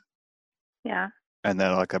biscuits, yeah, and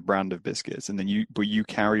then like a brand of biscuits, and then you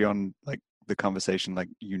carry on like the conversation like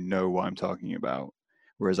you know what I'm talking about,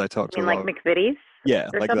 whereas I talk to like McVitie's, yeah,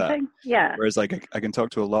 like something? that, yeah. Whereas like I can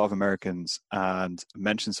talk to a lot of Americans and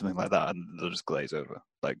mention something like that, and they'll just glaze over,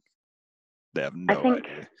 like they have no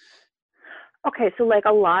idea. Okay, so like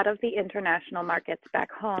a lot of the international markets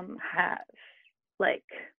back home have like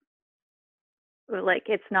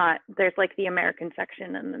it's not, there's like the American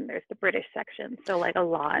section and then there's the British section. So like a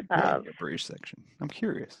lot of the British section. I'm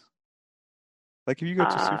curious. Like if you go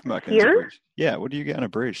to supermarkets, here? What do you get in a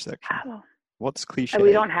British section? Oh. What's cliche?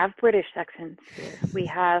 We don't have British sections here. We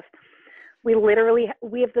have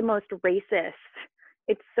the most racist.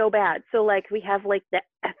 It's so bad. So like we have like the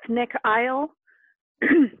ethnic aisle.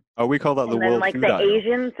 Oh, we call that the world like food the aisle.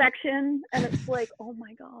 Asian section, and it's like, oh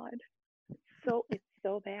my god, it's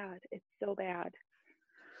so bad. It's so bad.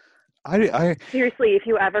 I seriously, if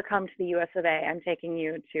you ever come to the US of A, I'm taking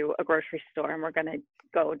you to a grocery store, and we're gonna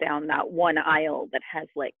go down that one aisle that has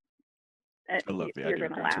like. I love the idea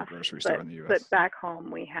of going to a grocery store in the US. But back home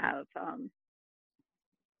we have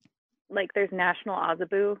like there's National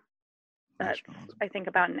Ozabu. That's I think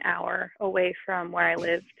about an hour away from where I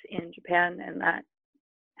lived in Japan, and that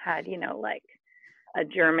had like a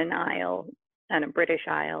German aisle and a British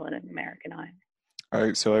aisle and an American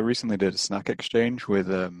aisle. So I recently did a snack exchange with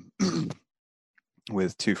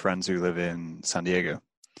with two friends who live in San Diego.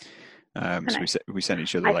 So we sent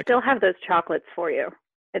each other. I still have those chocolates for you.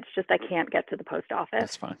 It's just I can't get to the post office.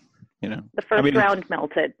 That's fine. The first round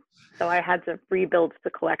melted, so I had to rebuild the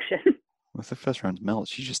collection. Well, if the first round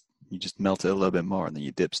melts, you just melt it a little bit more, and then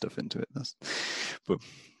you dip stuff into it. Oh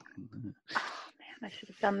man, I should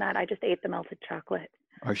have done that. I just ate the melted chocolate.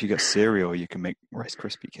 Or if you get cereal, you can make Rice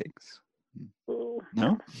Krispie cakes. Ooh,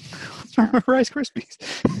 no? What's wrong with Rice Krispies?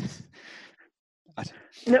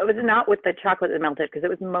 No, it was not with the chocolate that melted, because it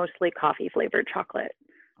was mostly coffee flavored chocolate.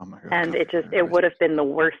 Oh my God, and it would have been the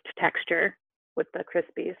worst texture with the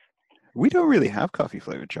Krispies. We don't really have coffee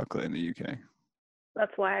flavored chocolate in the UK.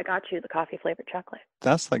 That's why I got you the coffee flavored chocolate.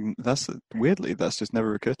 That's weirdly, that's just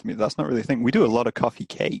never occurred to me. That's not really a thing. We do a lot of coffee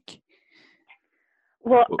cake.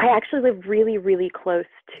 Well, I actually live really, really close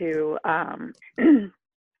to the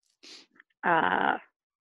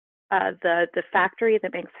factory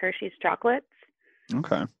that makes Hershey's chocolates.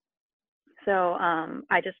 Okay. So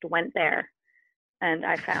I just went there, and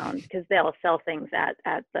I found, because they'll sell things at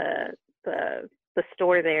the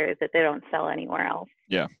store there that they don't sell anywhere else.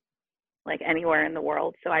 Yeah. Like anywhere in the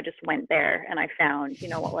world. So I just went there and I found,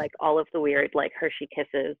 like all of the weird like Hershey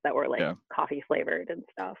Kisses that were like coffee flavored and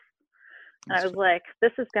stuff. And I was like,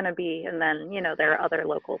 this is going to be, and then, there are other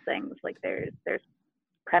local things. Like there's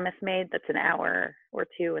Premise Made that's an hour or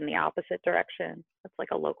two in the opposite direction. That's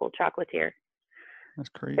like a local chocolatier. That's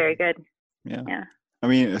crazy. Very good. Yeah. Yeah. I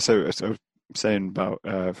mean, so saying about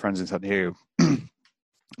friends in San Diego,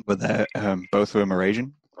 but they're both of them are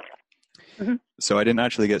Asian. Mm-hmm. So I didn't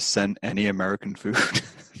actually get sent any American food.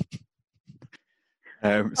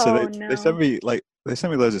 They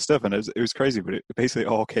sent me loads of stuff, and it was crazy, but it basically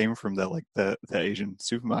all came from the Asian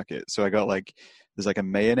supermarket. So I got there's like a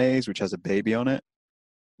mayonnaise which has a baby on it,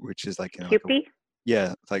 which is like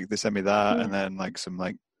they sent me that, and then like some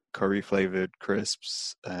like curry flavored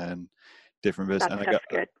crisps and different bits. And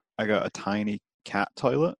I got a tiny cat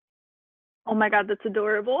toilet. Oh my God, that's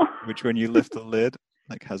adorable. Which when you lift the lid,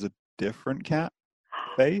 like has a different cat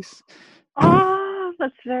face. Oh,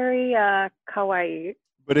 that's very kawaii.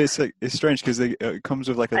 But it's strange because it comes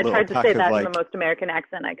with like a little pack of like. I tried to say that in the most American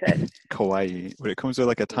accent I could. Kawaii, but it comes with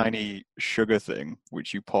like a tiny sugar thing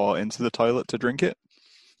which you pour into the toilet to drink it.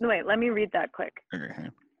 No, wait, let me read that quick. Okay.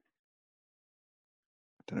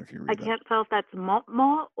 don't know if you I read that. can't tell if that's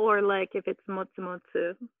mo or like if it's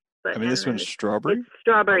motsu. But I mean, this one's strawberry. It's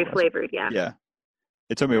strawberry flavored, yeah. Yeah.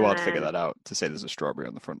 It took me a while to figure then, that out, to say there's a strawberry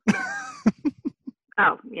on the front.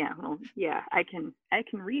 oh, yeah. Well, yeah, I can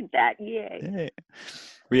read that. Yay. Yeah.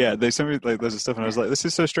 But yeah, they sent me like loads of stuff, and I was like, this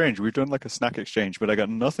is so strange. We've done like a snack exchange, but I got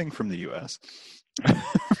nothing from the US.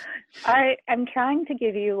 I'm trying to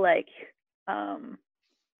give you like,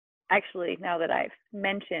 actually, now that I've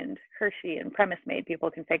mentioned Hershey and Premise Made,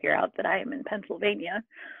 people can figure out that I am in Pennsylvania,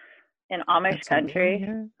 in Amish country.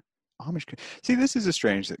 Amish. See, this is a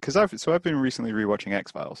strange thing, because I've been recently rewatching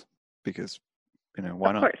X-Files because,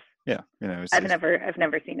 why not? Of course. Yeah, I've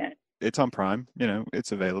never seen it. It's on Prime,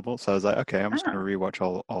 it's available. So I was like, okay, I'm just going to rewatch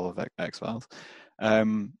all of X-Files.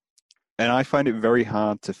 And I find it very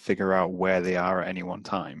hard to figure out where they are at any one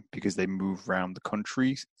time because they move around the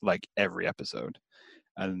country like every episode.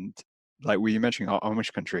 And like were you mentioning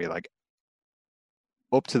Amish country, like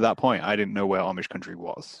up to that point, I didn't know where Amish country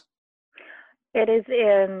was. It is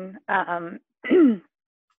in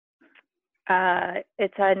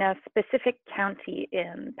it's in a specific county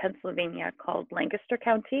in Pennsylvania called Lancaster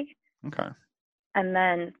County. Okay. And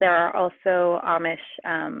then there are also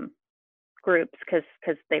Amish groups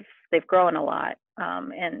because they've grown a lot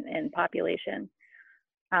in population.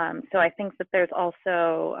 So I think that there's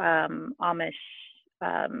also Amish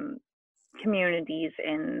communities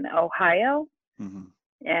in Ohio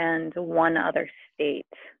and one other state.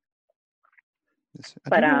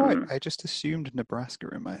 I don't know why. I just assumed Nebraska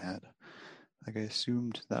in my head. Like I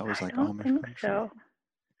assumed that was like Amish country. So.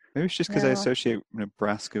 Maybe it's just because I associate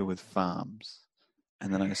Nebraska with farms,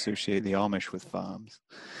 and then I associate the Amish with farms.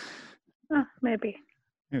 Oh, maybe.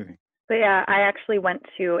 But yeah, I actually went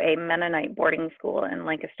to a Mennonite boarding school in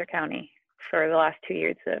Lancaster County for the last 2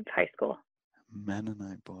 years of high school.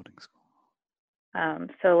 Mennonite boarding school.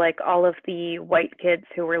 So like all of the white kids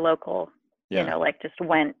who were local, like just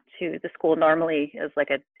went to the school normally as like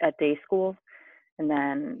a day school. And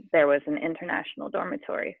then there was an international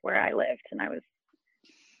dormitory where I lived, and I was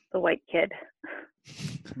the white kid.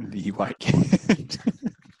 The white kid.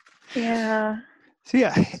 Yeah. So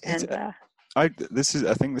yeah, I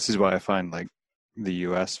think this is why I find like the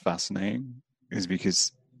US fascinating, is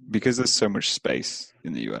because there's so much space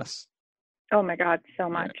in the US. Oh my God, so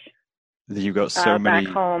much. You've got so many.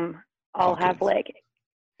 Back home, I'll have like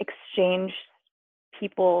exchange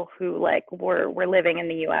people who like were living in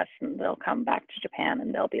the US, and they'll come back to Japan,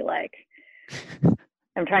 and they'll be like,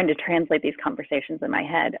 I'm trying to translate these conversations in my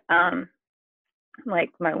head. Like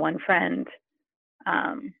my one friend,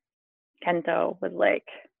 Kento, was like,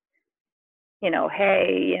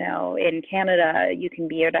 hey, in Canada, you can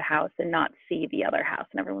be at a house and not see the other house.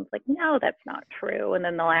 And everyone's like, no, that's not true. And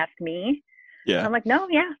then they'll ask me. Yeah. And I'm like, no,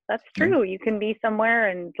 yeah, that's true. You can be somewhere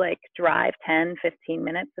and like drive 10, 15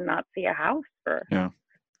 minutes and not see a house for. Yeah.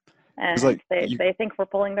 And like, they think we're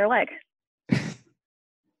pulling their leg.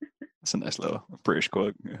 That's a nice little British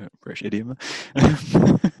quote, British idiom.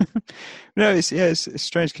 No, it's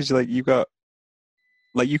strange because you've got,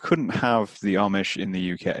 like, you couldn't have the Amish in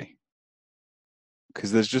the UK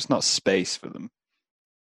because there's just not space for them.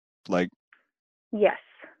 Like, yes,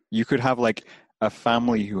 you could have like a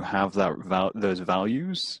family who have those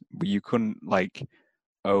values, but you couldn't like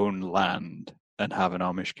own land and have an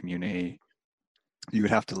Amish community. You would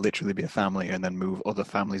have to literally be a family and then move other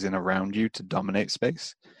families in around you to dominate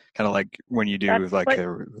space. Kind of like when you do with like a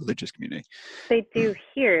religious community. They do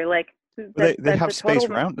here, like they have space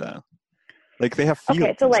around there. Like they have fields.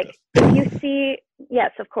 Okay, so like if you see,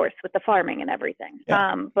 yes, of course, with the farming and everything.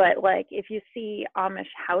 Yeah. But like if you see Amish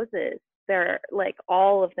houses, they're like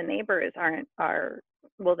all of the neighbors are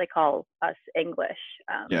well, they call us English.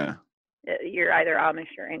 Yeah. You're either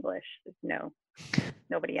Amish or English. There's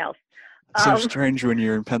nobody else. So strange when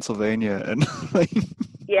you're in Pennsylvania and like.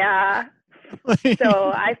 Yeah.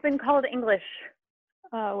 So I've been called English,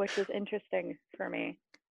 which is interesting for me.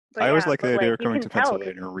 But I always like the idea of coming to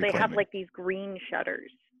Pennsylvania and reclaiming. They have like these green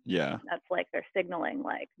shutters. Yeah. That's like they're signaling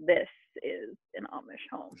like this is an Amish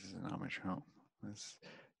home. This is an Amish home.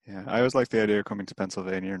 Yeah. I always like the idea of coming to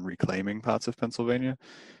Pennsylvania and reclaiming parts of Pennsylvania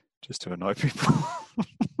just to annoy people.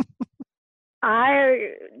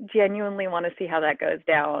 I genuinely want to see how that goes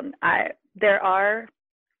down.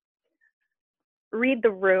 Read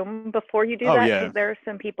the room before you do that. Yeah. There are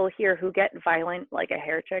some people here who get violent, like a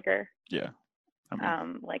hair trigger. Yeah.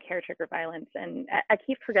 Like hair trigger violence. And I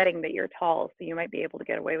keep forgetting that you're tall, so you might be able to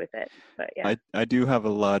get away with it. But yeah. I do have a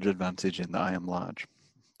large advantage in that I am large.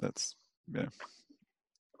 That's, yeah.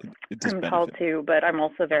 I'm tall too, but I'm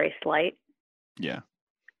also very slight. Yeah.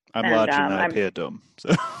 I'm large and I appear dumb.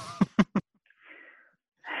 So.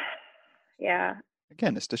 Yeah.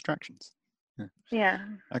 Again, it's distractions. Yeah. Yeah.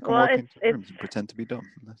 I can Well, walk into it's rooms and pretend to be dumb.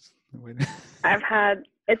 That's the way.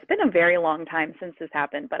 it's been a very long time since this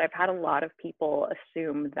happened, but I've had a lot of people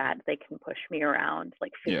assume that they can push me around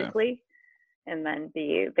like Yeah. physically and then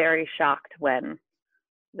be very shocked when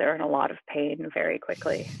they're in a lot of pain very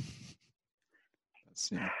quickly.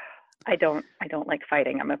 Yeah. I don't like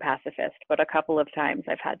fighting. I'm a pacifist, but a couple of times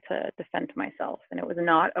I've had to defend myself, and it was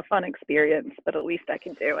not a fun experience, but at least I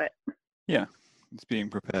can do it. Yeah. It's being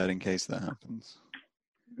prepared in case that happens.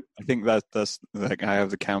 I think that's like I have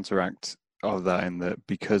the counteract of that in that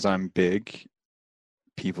because I'm big,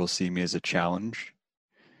 people see me as a challenge,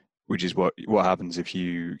 which is what happens if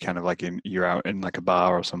you kind of like you're out in like a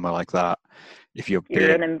bar or somewhere like that. If you're big,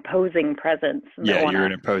 an imposing presence. you're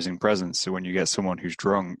an imposing presence. So when you get someone who's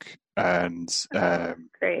drunk and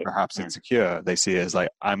perhaps insecure, they see it as like,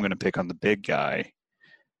 I'm going to pick on the big guy,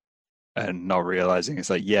 and not realizing it's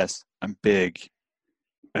like, yes, I'm big,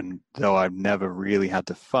 and though I've never really had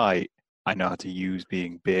to fight, I know how to use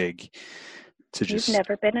being big to just... You've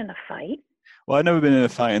never been in a fight? Well, I've never been in a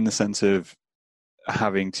fight in the sense of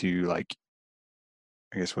having to, like,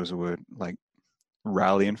 I guess what's the word, like,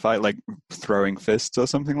 rally and fight, like throwing fists or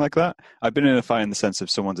something like that. I've been in a fight in the sense of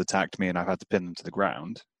someone's attacked me and I've had to pin them to the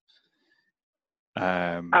ground.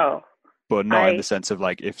 But not in the sense of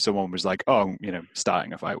like if someone was like, oh,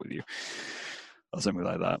 starting a fight with you or something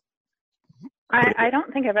like that. I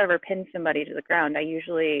don't think I've ever pinned somebody to the ground. I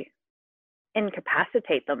usually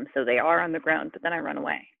incapacitate them so they are on the ground, but then I run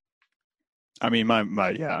away. I mean,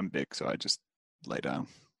 I'm big, so I just lay down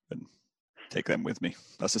and take them with me.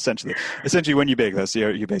 That's essentially when you're big, that's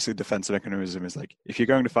your basic defense mechanism is like, if you're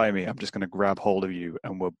going to fight me, I'm just going to grab hold of you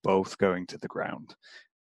and we're both going to the ground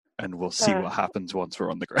and we'll see what happens once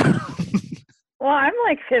we're on the ground. Well, I'm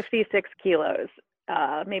like 56 kilos,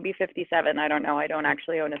 maybe 57. I don't know. I don't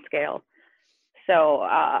actually own a scale. So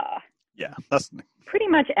yeah, that's pretty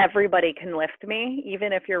much everybody can lift me,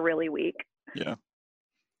 even if you're really weak. Yeah.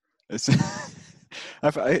 It's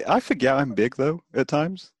I forget I'm big though at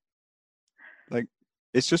times. Like,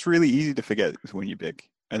 it's just really easy to forget when you're big,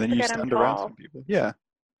 and then you stand around some people. Yeah,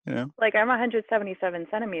 Like I'm 177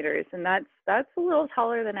 centimeters, and that's a little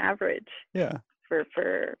taller than average. Yeah.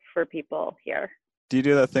 For people here. Do you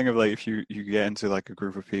do that thing of like if you get into like a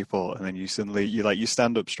group of people and then you suddenly you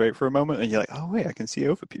stand up straight for a moment and you're like, oh wait, I can see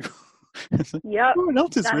over people. Yep. Everyone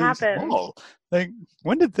else is really small. Like,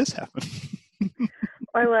 when did this happen?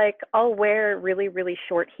 Or like I'll wear really, really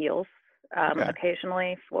short heels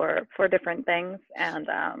occasionally for different things, and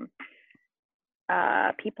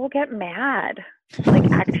people get mad,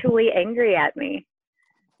 like actually angry at me.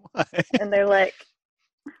 Why? And they're like,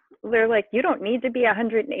 you don't need to be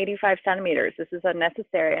 185 centimeters. This is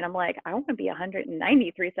unnecessary. And I'm like, I want to be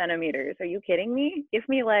 193 centimeters. Are you kidding me? Give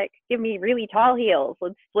me really tall heels.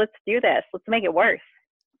 Let's do this. Let's make it worse.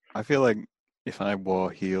 I feel like if I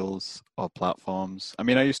wore heels or platforms, I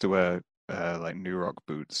mean, I used to wear like New Rock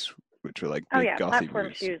boots, which were like big gothy platform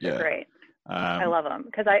boots. Shoes are great. I love them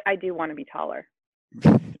because I do want to be taller.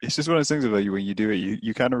 It's just one of those things about you when you do it,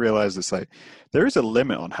 you kind of realize it's like there is a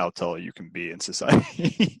limit on how tall you can be in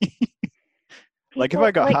society. Like if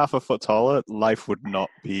I got half a foot taller, life would not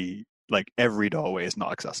be like every doorway is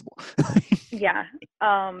not accessible. Yeah.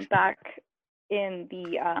 Back in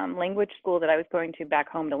the language school that I was going to back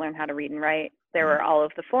home to learn how to read and write, there were all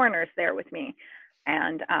of the foreigners there with me.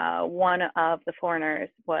 And one of the foreigners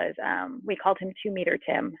was, we called him 2-meter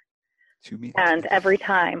Tim. 2 meters. And every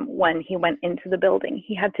time when he went into the building,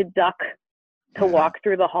 he had to duck to walk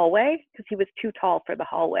through the hallway because he was too tall for the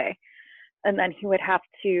hallway. And then he would have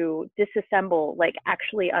to disassemble, like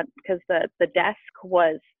actually, because the desk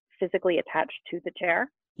was physically attached to the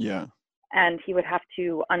chair. Yeah. And he would have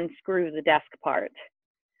to unscrew the desk part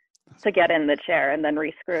to get in the chair and then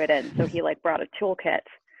rescrew it in. So he like brought a toolkit.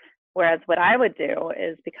 Whereas what I would do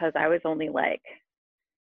is, because I was only like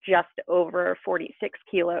just over 46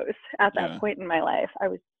 kilos at that point in my life, I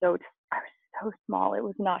was so small. It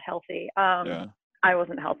was not healthy. I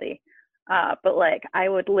wasn't healthy. But like I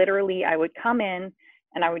would come in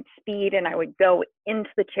and I would speed and I would go into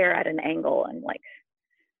the chair at an angle and like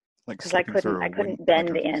because I couldn't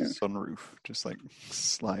bend in. Sunroof, just like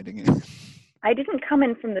sliding in. I didn't come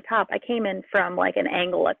in from the top. I came in from like an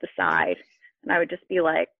angle at the side, and I would just be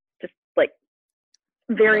like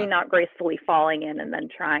very not gracefully falling in and then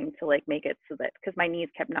trying to like make it so that, because my knees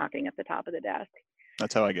kept knocking at the top of the desk.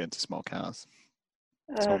 That's how I get into small cars.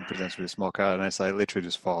 Someone presents me a small car and I literally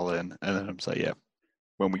just fall in, and then I'm just like, yeah,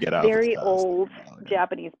 when we get out. Very old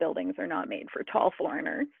Japanese buildings are not made for tall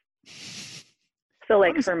foreigners. So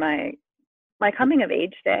like for my coming of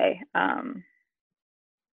age day,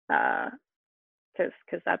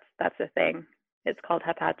 because that's a thing. It's called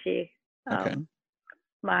Hatachi. Okay.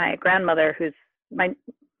 My grandmother, who's my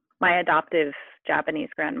adoptive Japanese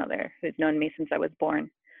grandmother, who's known me since I was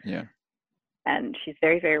born. Yeah. And she's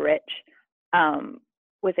very, very rich,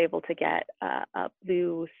 was able to get a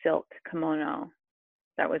blue silk kimono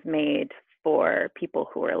that was made for people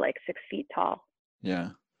who were like 6 feet tall. Yeah.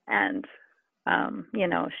 And,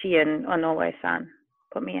 she and Onoue-san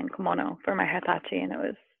put me in kimono for my Hatachi, and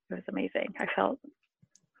it was amazing. I felt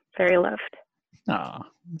very loved. Ah,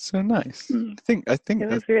 that's so nice. Mm. I think it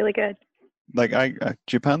was really good. Like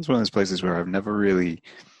Japan's one of those places where it's never really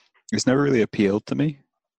appealed to me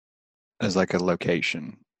as like a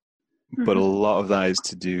location, but a lot of that is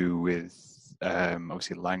to do with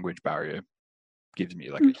obviously language barrier gives me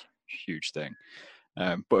like a huge thing.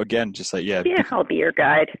 But again, just like I'll be your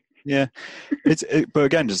guide. Yeah, but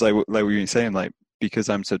again, just like we were saying, like because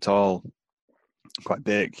I'm so tall, quite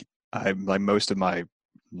big, I'm like most of my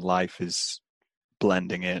life is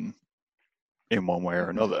blending in one way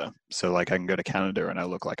or another. So like I can go to Canada and I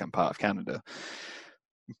look like I'm part of Canada.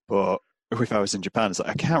 But if I was in Japan, it's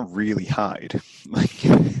like I can't really hide. Like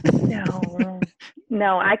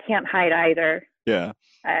No, I can't hide either. Yeah.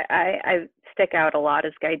 I stick out a lot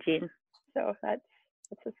as gaijin, so that's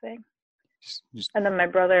the thing. And then my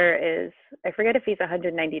brother is, I forget if he's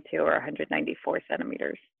 192 or 194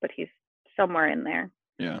 centimeters, but he's somewhere in there.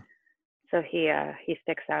 Yeah. So he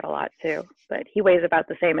sticks out a lot too, but he weighs about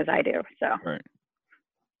the same as I do. So. Right.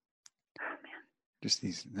 Oh man. Just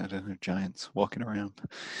these, I don't know, giants walking around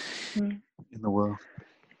in the world.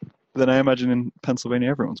 But then I imagine in Pennsylvania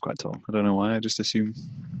everyone's quite tall. I don't know why. I just assume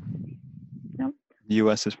Nope. The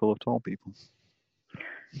U.S. is full of tall people.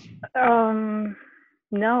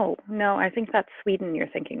 No. I think that's Sweden you're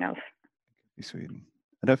thinking of. Sweden.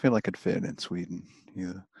 I don't feel like I'd fit in Sweden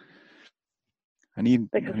either.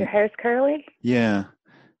 Because your hair's curly? Yeah.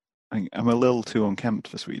 I'm a little too unkempt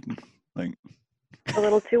for Sweden. Like a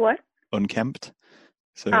little too what? Unkempt.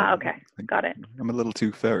 So okay. Got it. I'm a little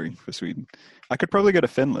too furry for Sweden. I could probably go to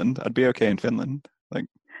Finland. I'd be okay in Finland. Like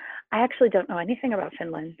I actually don't know anything about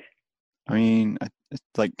Finland. I mean, it's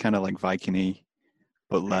like kind of like Viking-y,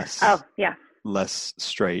 but less. Oh, yeah. Less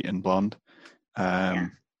straight and blonde. So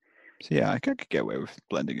yeah, I could get away with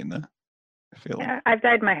blending in there. I feel like. I've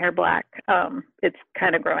dyed my hair black. It's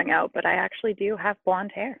kind of growing out, but I actually do have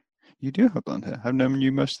blonde hair. You do have blonde hair. I've known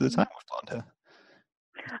you most of the time with blonde hair.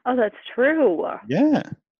 Oh, that's true. Yeah.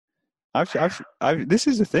 I've this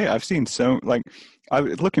is the thing. I've seen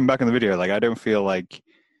looking back on the video, like I don't feel like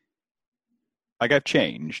I've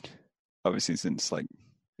changed, obviously since like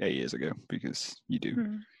 8 years ago, because you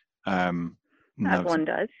do. As one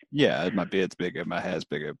does. Yeah, my beard's bigger, my hair's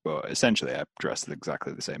bigger, but essentially I dressed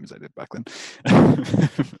exactly the same as I did back then.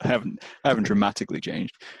 I haven't dramatically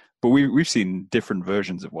changed, but we've seen different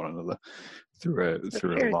versions of one another through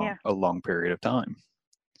a long period of time.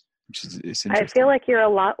 Which is interesting. I feel like you're a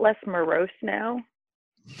lot less morose now.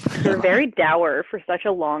 You're very dour for such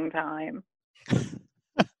a long time. It's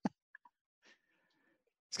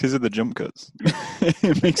because of the jump cuts.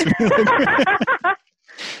 It makes me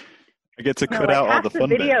I get to cut out all the fun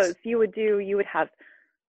videos bits. you would have.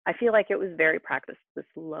 I feel like it was very practiced. The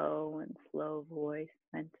slow voice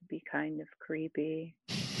meant to be kind of creepy.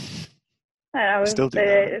 And Still do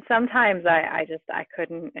that. Sometimes I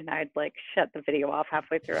couldn't, and I'd like shut the video off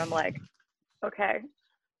halfway through. I'm like, okay,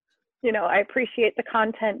 I appreciate the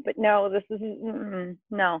content, but no, this is going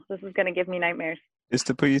to give me nightmares. It's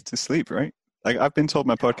to put you to sleep, right? Like I've been told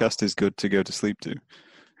my podcast is good to go to sleep to.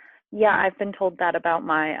 Yeah, I've been told that about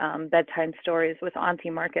my bedtime stories with Auntie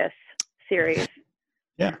Marcus series.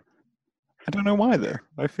 Yeah, I don't know why though.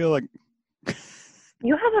 I feel like.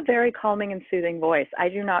 You have a very calming and soothing voice. I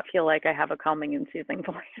do not feel like I have a calming and soothing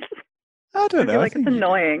voice. I don't know. I feel like it's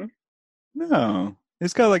annoying. No,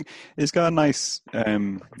 it's got a nice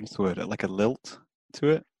what's the word? Like a lilt to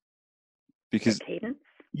it. Because a cadence.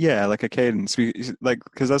 Yeah, like a cadence.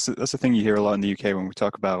 Because that's the thing you hear a lot in the UK when we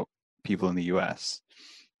talk about people in the US,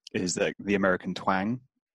 is that the American twang,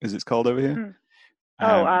 as it's called over here.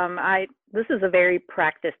 This is a very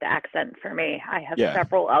practiced accent for me. I have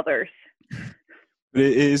several others. But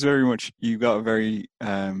it is very much, you got a very,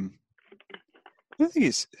 I don't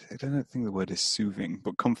think the word is soothing,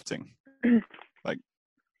 but comforting, like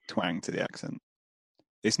twang to the accent.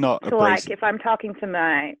 It's not so like if I'm talking to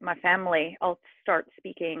my family, I'll start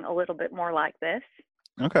speaking a little bit more like this.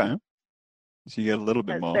 Okay. So you get a little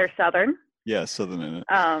bit more. They're Southern. Yeah, Southern in it.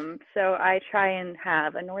 So I try and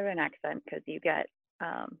have a Northern accent because you get,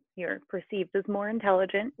 you're perceived as more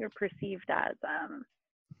intelligent. You're perceived as,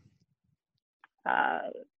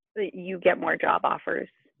 you get more job offers.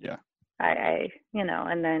 Yeah.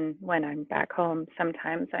 and then when I'm back home,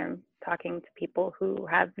 sometimes I'm talking to people who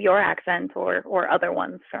have your accent or other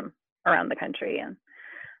ones from around the country, and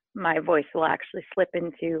my voice will actually slip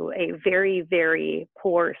into a very, very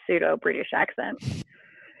poor pseudo-British accent.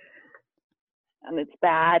 And it's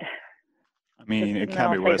bad. I mean, it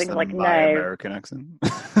can be worse than like, my American accent.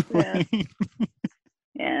 Yeah.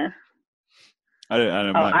 Yeah.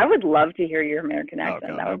 I would love to hear your American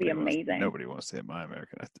accent. God, that would be amazing. Nobody wants to hear my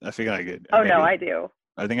American accent. I think I could. Oh, no, I do.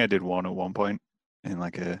 I think I did one at one point in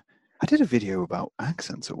I did a video about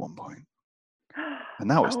accents at one point. And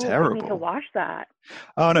that was terrible. I need to watch that.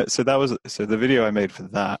 Oh no! So the video I made for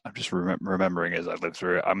that. I'm just remembering as I lived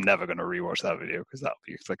through it. I'm never going to rewatch that video because that'll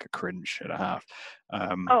be like a cringe and a half.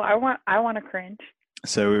 I want a cringe.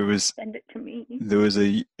 So it was. Send it to me. There was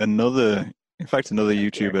another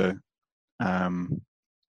YouTuber,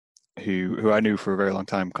 who I knew for a very long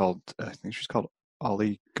time called I think she's called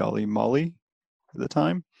Ollie Golly Molly at the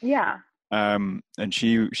time. Yeah. And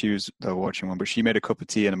she was watching one, but she made a cup of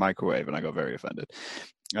tea in a microwave, and I got very offended.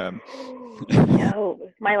 No,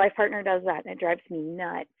 my life partner does that, and it drives me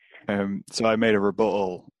nuts. So I made a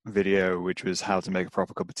rebuttal video, which was how to make a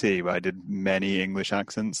proper cup of tea, but I did many English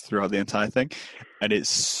accents throughout the entire thing, and it's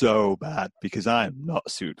so bad because I am not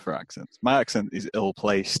suited for accents. My accent is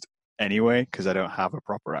ill-placed anyway because I don't have a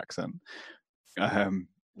proper accent.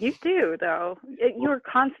 You do, though. You're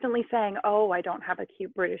constantly saying, oh, I don't have a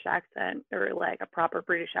cute British accent or like a proper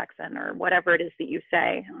British accent or whatever it is that you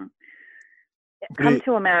say. Come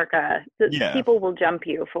to America. People will jump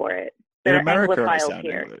you for it. In America, I sound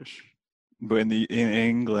English. But in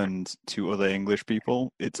England, to other English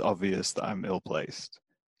people, it's obvious that I'm ill-placed.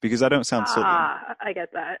 Because I don't sound Southern. I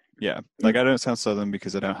get that. Yeah. Like, I don't sound Southern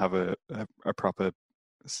because I don't have a proper,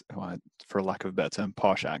 for lack of a better term,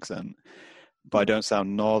 posh accent. But I don't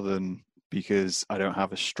sound Northern because I don't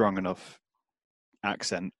have a strong enough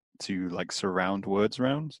accent to like surround words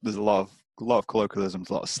around. There's a lot of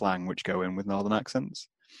colloquialisms, a lot of slang which go in with Northern accents.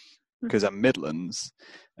 Because I'm Midlands,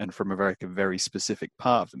 and from a very specific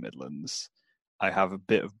part of the Midlands, I have a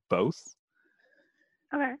bit of both.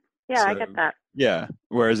 Okay. Yeah, I get that. Yeah.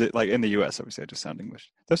 Whereas it like in the US, obviously, I just sound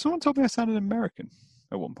English. There's someone told me I sounded American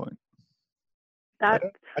at one point. I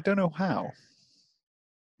don't know how.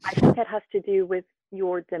 I think it has to do with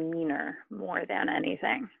your demeanor more than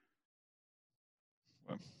anything.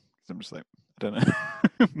 Well, I'm just like, I don't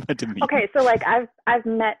know. My demeanor. Okay, so like I've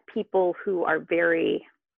met people who are very,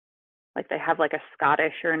 like they have like a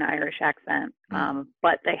Scottish or an Irish accent,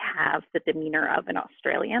 but they have the demeanor of an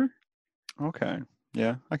Australian. Okay,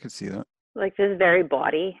 yeah, I could see that. Like just very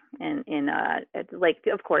bawdy, and it's like,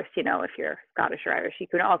 of course, if you're Scottish or Irish, you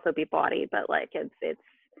can also be bawdy, but like it's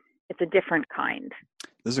a different kind.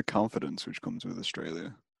 There's a confidence which comes with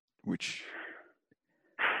Australia, which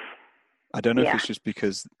I don't know if it's just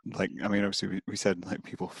because, like, I mean, obviously we said like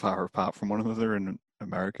people far apart from one another in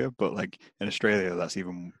America, but like in Australia, that's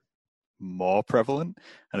even more prevalent.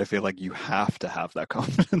 And I feel like you have to have that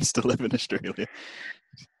confidence to live in Australia.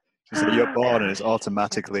 So you're born and it's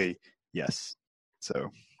automatically yes.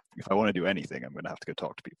 So if I want to do anything, I'm going to have to go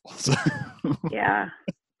talk to people. So. Yeah.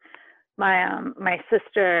 My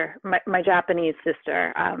sister, my Japanese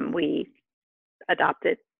sister, we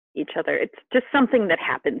adopted each other. It's just something that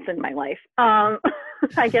happens in my life.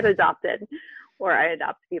 I get adopted or I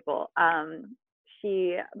adopt people.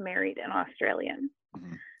 She married an Australian.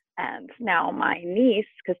 Mm-hmm. And now my niece,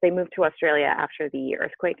 because they moved to Australia after the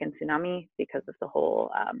earthquake and tsunami because of the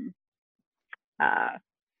whole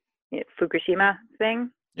Fukushima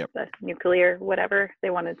thing, the nuclear whatever,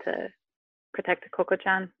 they wanted to protect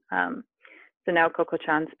Coco-chan. So now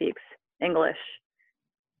Coco-chan speaks English,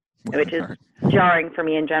 which is jarring for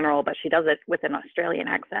me in general, but she does it with an Australian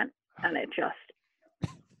accent, and it just...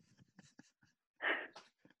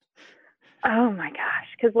 Oh my gosh.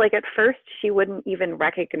 Because like at first she wouldn't even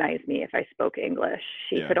recognize me if I spoke English.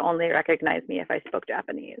 She could only recognize me if I spoke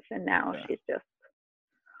Japanese. And now she's just,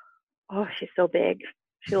 she's so big.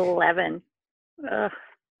 She's 11. Ugh.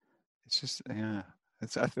 It's just, yeah.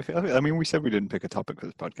 I mean, we said we didn't pick a topic for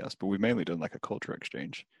this podcast, but we've mainly done like a culture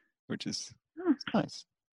exchange, which is nice.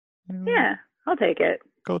 Yeah, I'll take it.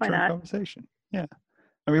 Culture and conversation. Yeah.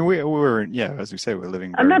 I mean, we're as we say, we're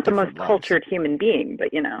living. I'm not the most cultured human being, but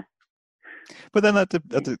But then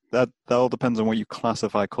that all depends on what you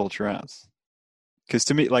classify culture as. Because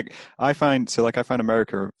to me, like I find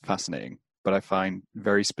America fascinating, but I find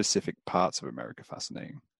very specific parts of America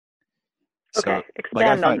fascinating. Okay,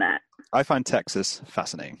 expand on that. I find Texas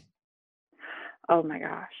fascinating. Oh my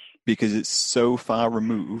gosh. Because it's so far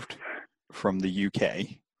removed from the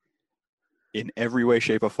UK in every way,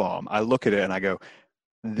 shape, or form. I look at it and I go,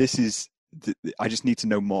 this is I just need to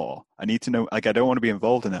know more. I need to know, like, I don't want to be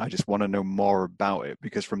involved in it. I just want to know more about it,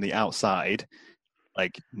 because from the outside,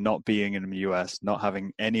 like, not being in the US, not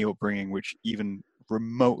having any upbringing which even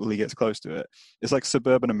remotely gets close to it, it's like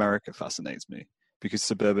suburban America fascinates me, because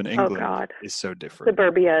suburban Oh England God, is so different.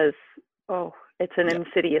 suburbia is, it's an Yeah,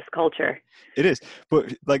 insidious culture. it is.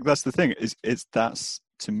 But like, that's the thing, is it's that's,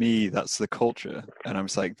 to me, that's the culture. And I'm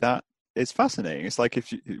just like, that it's fascinating. It's like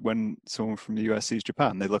if you, when someone from the US sees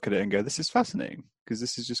Japan, they look at it and go, this is fascinating, because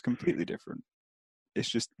this is just completely different. It's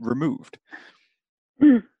just removed.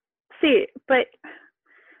 See, but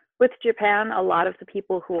with Japan, a lot of the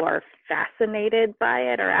people who are fascinated by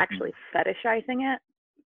it are actually fetishizing it.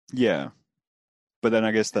 Yeah. But then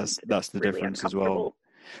I guess that's the really difference as well.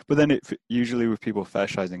 But then usually with people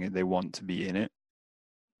fetishizing it, they want to be in it.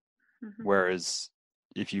 Mm-hmm. Whereas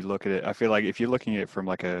if you look at it, I feel like if you're looking at it from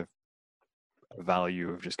like a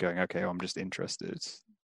value of just going, okay, well, I'm just interested,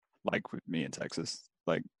 like with me in Texas,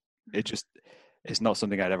 like it's not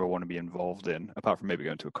something I'd ever want to be involved in, apart from maybe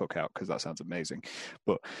going to a cookout, because that sounds amazing.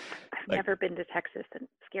 But I've never been to Texas, and it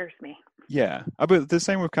scares me. Yeah, but the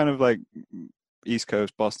same with kind of like East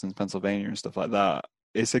Coast, Boston, Pennsylvania, and stuff like that.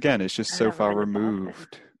 It's just so far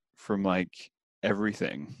removed from like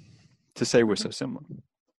everything to say we're so similar.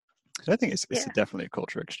 So I think it's definitely a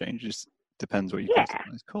culture exchange. It just depends what you classify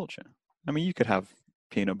as culture. I mean, you could have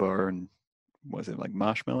peanut butter and like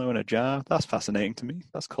marshmallow in a jar. That's fascinating to me.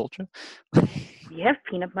 That's culture. You have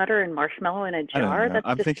peanut butter and marshmallow in a jar? That's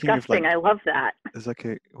I'm disgusting. thinking of like, I love that. There's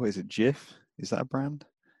like what is it, Jif? Is that a brand?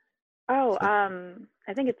 Oh,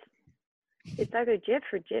 I think it's either Jif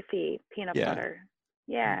or Jiffy peanut butter.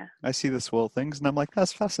 Yeah. I see the swirl things and I'm like,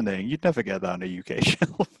 that's fascinating. You'd never get that on a UK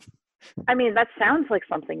shelf. I mean, that sounds like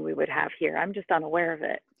something we would have here. I'm just unaware of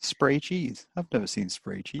it. Spray cheese. I've never seen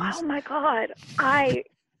spray cheese. Oh my God. I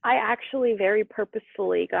actually very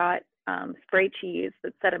purposefully got spray cheese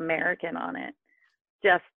that said American on it,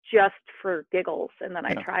 just for giggles, and then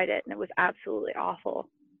I tried it and it was absolutely awful.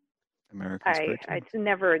 American spray cheese. I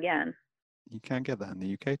never again. You can't get that in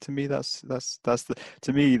the UK. To me, this is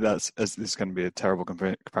going to be a terrible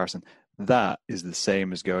comparison. That is the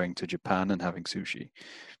same as going to Japan and having sushi.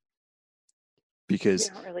 Because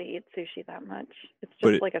we don't really eat sushi that much. It's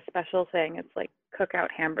just like a special thing. It's like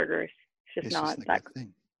cookout hamburgers. It's just not that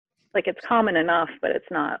thing. Like, it's common enough, but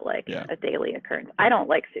it's not like a daily occurrence. I don't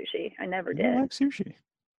like sushi. I never did. I like sushi.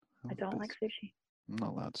 I don't like sushi. I'm not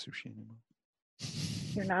allowed sushi anymore.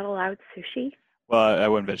 You're not allowed sushi? Well, I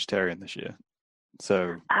went vegetarian this year,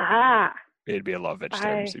 so it'd be a lot of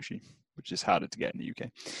vegetarian sushi, which is harder to get in the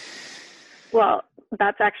UK. Well,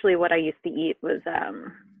 that's actually what I used to eat. Was I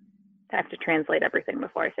have to translate everything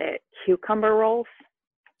before I say it. Cucumber rolls.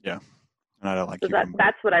 Yeah, and I don't like cucumber.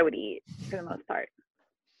 That's what I would eat for the most part.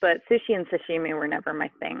 But sushi and sashimi were never my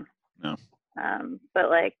thing. No. But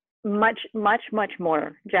like much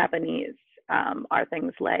more Japanese are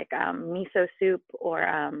things like miso soup, or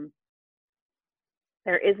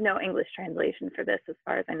there is no English translation for this as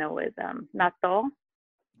far as I know, is natto.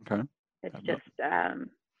 Okay. It's just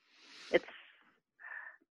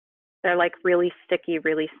they're like really sticky,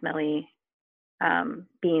 really smelly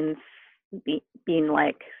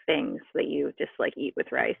bean-like things that you just like eat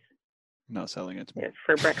with rice. Not selling it to me.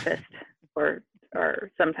 For breakfast, or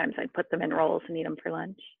sometimes I'd put them in rolls and eat them for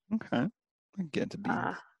lunch. Okay. I get to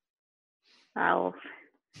beans. I'll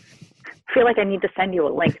feel like I need to send you a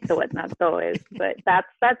link to what natto is, but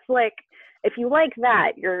that's like, if you like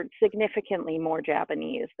that, you're significantly more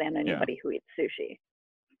Japanese than anybody who eats sushi.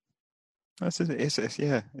 It's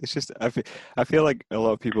just I feel like a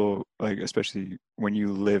lot of people, like, especially when you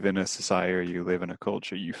live in a society or you live in a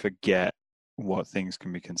culture, you forget what things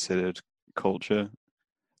can be considered culture.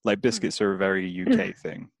 Like biscuits are a very UK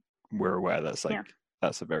thing. We're aware that's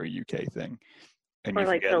a very UK thing. And or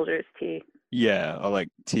like Builder's tea. Yeah, or like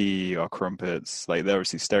tea or crumpets. Like, they're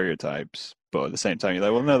obviously stereotypes, but at the same time you're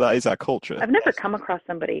like, well, no, that is our culture. I've never come across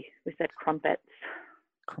somebody who said crumpets.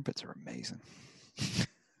 Crumpets are amazing.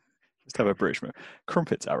 Just have a British moment.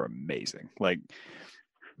 Crumpets are amazing. Like,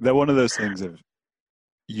 they're one of those things of,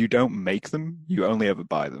 you don't make them, you only ever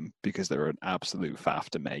buy them because they're an absolute faff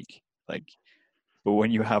to make. Like, but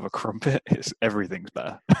when you have a crumpet, everything's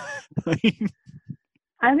better.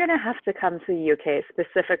 I'm going to have to come to the UK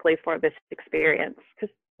specifically for this experience,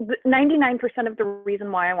 because 99% of the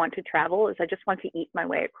reason why I want to travel is I just want to eat my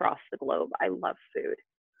way across the globe. I love food.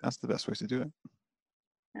 That's the best way to do it.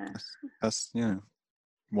 Yeah. That's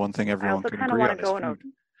one thing everyone can agree on. I also kind of want to go on a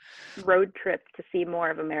road trip to see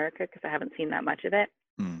more of America, because I haven't seen that much of it.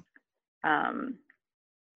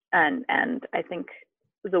 And I think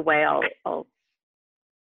the way I'll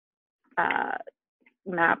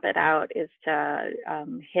map it out is to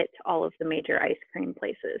hit all of the major ice cream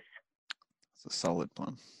places. It's a solid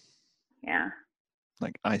plan. Yeah.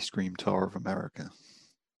 Like ice cream tour of America.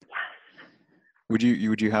 Yes. Would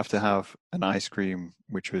you have to have an ice cream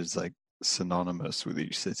which was like synonymous with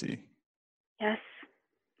each city? Yes.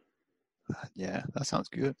 Yeah, that sounds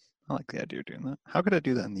good. I like the idea of doing that. How could I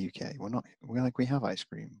do that in the UK? We have ice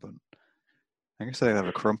cream, but I guess I'd have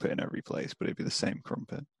a crumpet in every place, but it'd be the same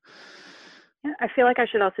crumpet. Yeah, I feel like I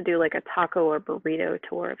should also do like a taco or burrito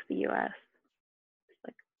tour of the US.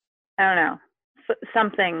 Like, I don't know,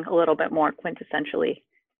 something a little bit more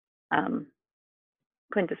um,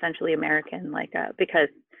 quintessentially American, like because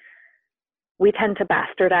we tend to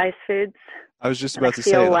bastardize foods. I was just And I about to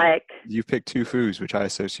say feel that like, you picked two foods which I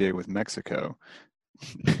associate with Mexico.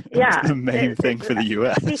 yeah, It's the main thing for the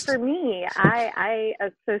US. See, for me, I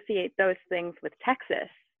associate those things with Texas.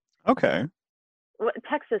 Okay. Well,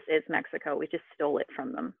 Texas is Mexico. We just stole it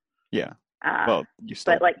from them. Yeah. Well, you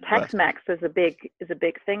stole But like it from the West. Tex-Mex is a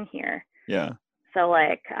big thing here. Yeah. So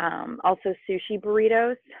like also sushi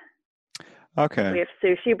burritos. Okay. We have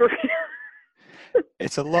sushi burritos.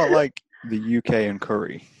 It's a lot like the UK and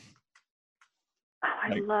curry. Oh, I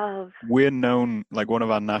Like, love we're known, like one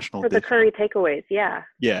of our national for the dishes. curry takeaways. Yeah.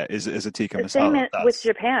 Yeah, is a tikka The masala. same with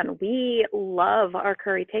Japan. We love our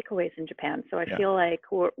curry takeaways in Japan. So I feel like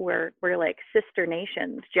we're like sister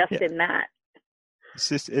nations just in that. It's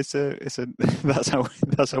just it's a that's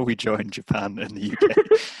how we joined Japan and the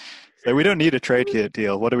UK. So we don't need a trade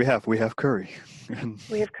deal. What do we have? We have curry.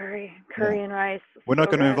 We have curry and rice. We're not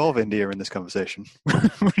going to involve India in this conversation.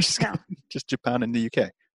 We're just Japan and the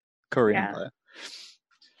UK. Curry empire.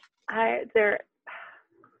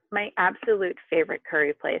 My absolute favorite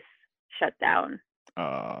curry place shut down,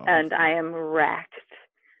 and I am wrecked.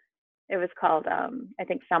 It was called I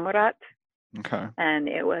think Samurat. Okay. And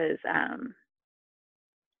it was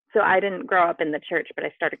so I didn't grow up in the church, but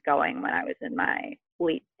I started going when I was in my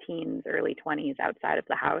late teens, early 20s outside of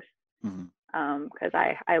the house. Because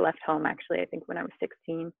I left home actually, I think when I was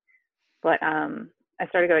 16. But I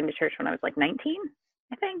started going to church when I was like 19,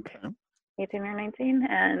 I think, 18 or 19.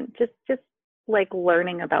 And just like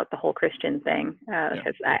learning about the whole Christian thing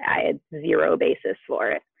because I had zero basis for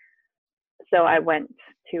it. So I went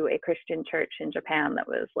to a Christian church in Japan that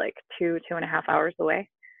was like 2.5 hours away.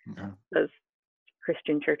 Those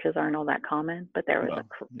Christian churches aren't all that common, but there was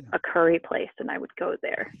a curry place and I would go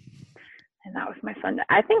there. And that was my fun.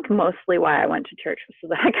 I think mostly why I went to church was so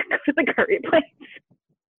that I could go to the curry place.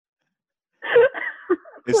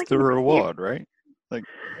 It's like, the reward, right? Like,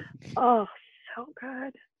 oh, so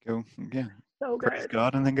good. Go, so good. Praise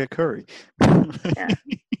God and then get curry. Yeah.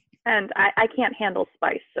 And I can't handle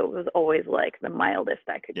spice, so it was always like the mildest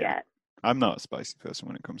I could get. I'm not a spicy person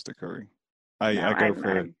when it comes to curry. I go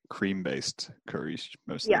for cream-based curries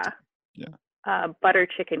mostly. Yeah. Butter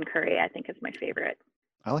chicken curry, I think, is my favorite.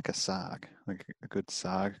 I like a sag, like a good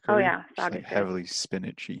sag curry. Oh yeah, sag is like heavily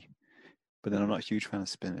spinachy. But then I'm not a huge fan of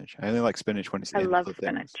spinach. I only like spinach when it's in love other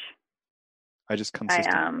spinach. things. I just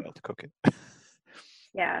consistently fail to cook it.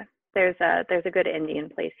 Yeah, there's a good Indian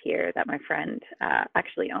place here that my friend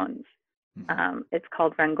actually owns. It's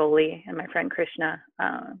called Rangoli, and my friend Krishna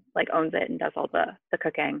like owns it and does all the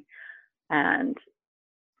cooking. And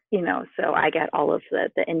so I get all of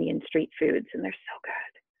the Indian street foods, and they're so good.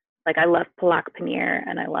 Like I love palak paneer,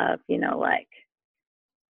 and I love like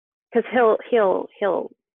because he'll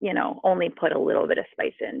only put a little bit of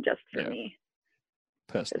spice in just for me.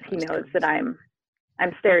 Because he knows that I'm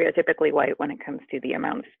stereotypically white when it comes to the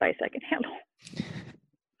amount of spice I can handle.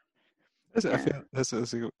 I feel that's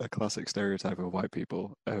a classic stereotype of white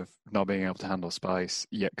people of not being able to handle spice,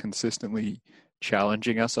 yet consistently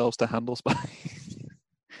challenging ourselves to handle spice.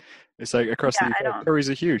 It's like across the UK, curries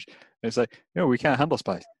are huge. It's like, we can't handle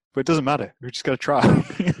spice, but it doesn't matter. We just got to try.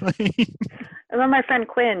 And then my friend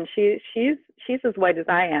Quinn, she's as white as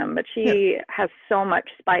I am, but she has so much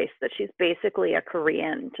spice that she's basically a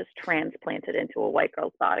Korean just transplanted into a white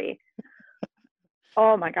girl's body.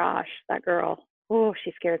 Oh my gosh, that girl. Oh,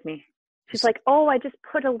 she scares me. She's like, I just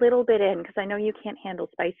put a little bit in because I know you can't handle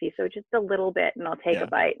spicy, so just a little bit and I'll take a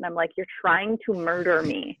bite. And I'm like, you're trying to murder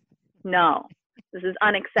me. No, this is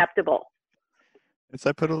unacceptable. It's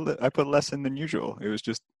I put less in than usual. It was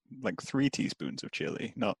just like 3 teaspoons of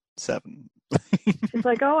chili, not 7. It's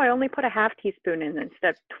like, I only put a half teaspoon in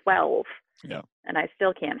instead of 12. Yeah. And I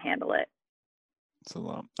still can't handle it. It's a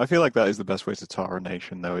lot. I feel like that is the best way to tar a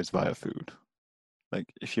nation, though, is via food.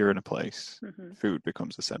 Like, if you're in a place, food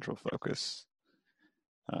becomes the central focus.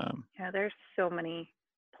 There's so many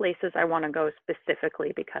places I want to go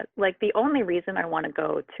specifically because, like, the only reason I want to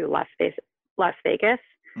go to Las Vegas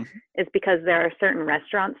Mm-hmm. is because there are certain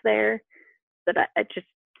restaurants there that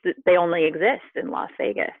they only exist in Las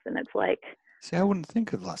Vegas, and it's like, See, I wouldn't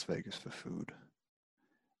think of Las Vegas for food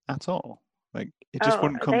at all. Like, it just oh,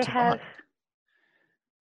 wouldn't come they to have. mind.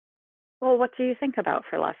 Well, what do you think about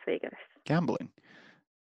for Las Vegas? Gambling.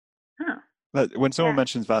 Huh. But when someone Yeah.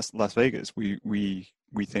 mentions Las Vegas, we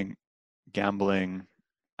think gambling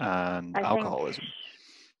and I think, alcoholism.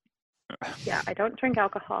 yeah, I don't drink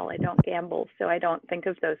alcohol. I don't gamble, so I don't think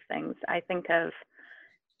of those things. I think of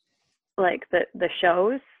like the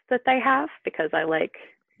shows that they have, because I like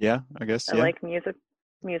Yeah, I guess. I Yeah, like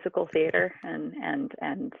musical theater and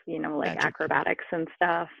you know, like magic. acrobatics and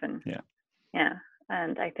stuff, and Yeah. yeah,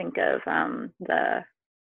 and I think of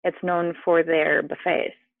it's known for their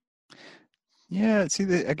buffets. Yeah, see,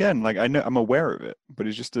 again, like I know I'm aware of it, but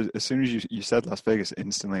it's just as soon as you said Las Vegas,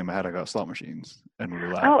 instantly in my head I got slot machines and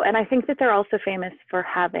roulette. Oh, and I think that they're also famous for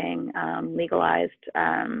having legalized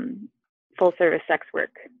full service sex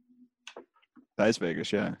work. That is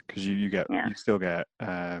Vegas, yeah, because you Yeah. still get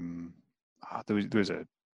there was a,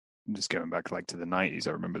 just going back like to the 90s.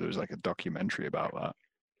 I remember there was like a documentary about that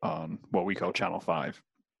on what we call Channel 5.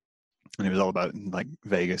 And it was all about like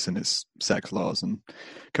Vegas and its sex laws and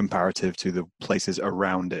comparative to the places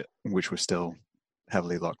around it, which were still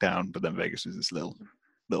heavily locked down. But then Vegas was this little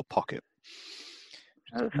pocket.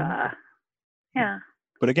 Of yeah.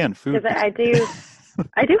 But again, food. Because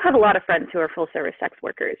I do have a lot of friends who are full service sex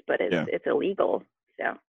workers, but it's illegal.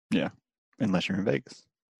 So yeah, unless you're in Vegas.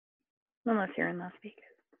 Unless you're in Las Vegas.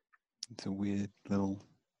 It's a weird little,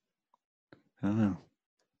 I don't know,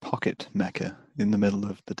 pocket mecca in the middle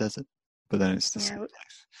of the desert. But then it's the same place.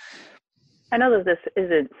 I know that this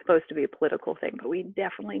isn't supposed to be a political thing, but we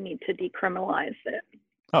definitely need to decriminalize it.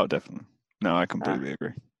 Oh, definitely. No, I completely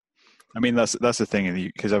agree. I mean, that's the thing,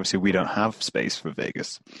 because obviously we don't have space for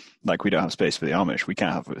Vegas. Like, we don't have space for the Amish. We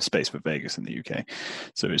can't have a space for Vegas in the UK.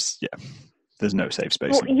 So there's no safe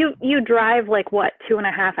space. Well, you drive like what,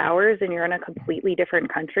 2.5 hours, and you're in a completely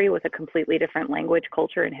different country with a completely different language,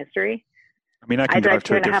 culture, and history. I mean, I can drive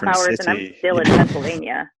to a different hours city. And I'm still in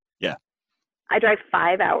Pennsylvania. Yeah. I drive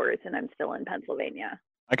 5 hours and I'm still in Pennsylvania.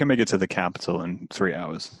 I can make it to the capital in 3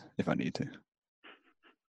 hours if I need to.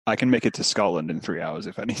 I can make it to Scotland in 3 hours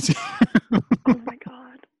if I need to. Oh my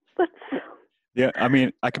God. Yeah, I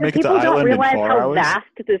mean, I can make it to Ireland in 4 hours. People don't realize how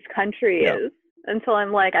vast this country is until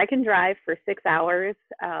I'm like, I can drive for 6 hours.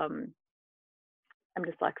 I'm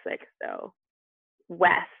dyslexic, so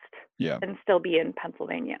west, and still be in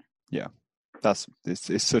Pennsylvania. Yeah.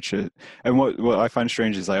 It's such a, and what I find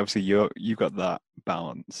strange is, like, obviously you got that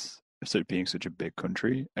balance of sort of being such a big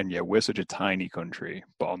country, and we're such a tiny country,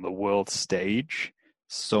 but on the world stage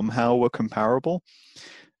somehow we're comparable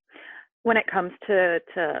when it comes to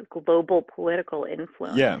global political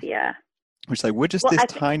influence. Yeah. Which, like, we're just this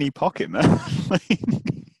tiny pocket, man.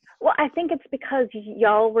 Well, I think it's because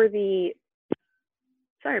y'all were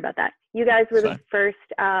sorry about that. You guys were the first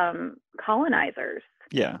colonizers.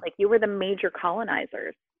 Yeah. Like, you were the major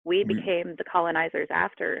colonizers. We became the colonizers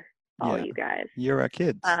after all you guys. You're our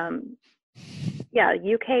kids. Yeah,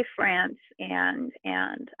 UK, France, and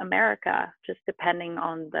America, just depending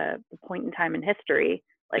on the point in time in history,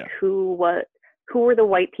 like who were the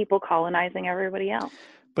white people colonizing everybody else.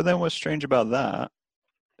 But then what's strange about that,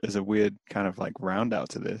 is a weird kind of like round out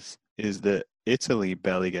to this, is that Italy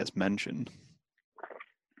barely gets mentioned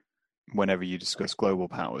whenever you discuss global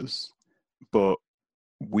powers, but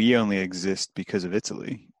we only exist because of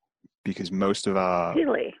Italy, because most of our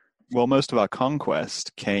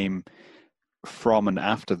conquest came from and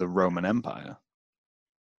after the Roman Empire.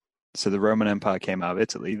 So the Roman Empire came out of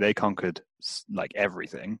Italy. They conquered like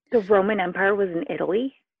everything. The Roman Empire was in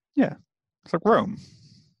Italy? Yeah. It's like Rome.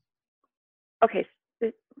 Okay.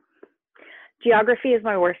 Geography is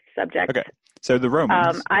my worst subject. Okay. So the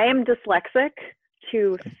Romans. I am dyslexic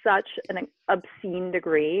to such an obscene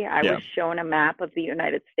degree. I was shown a map of the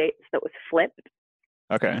United States that was flipped.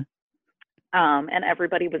 Okay. And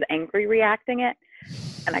everybody was angry reacting it,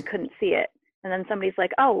 and I couldn't see it. And then somebody's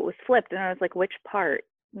like, "Oh, it was flipped," and I was like, "Which part?"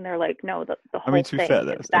 And they're like, "No, the whole thing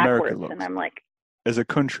is backwards." And I'm like, as a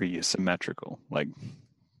country, you're symmetrical. Like,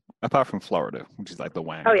 apart from Florida, which is like the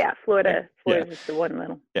wang. Oh yeah, Florida's just the one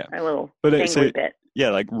little, bit. Yeah,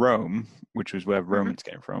 like Rome, which was where Romans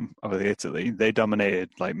came from, over Italy, they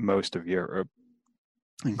dominated like most of Europe,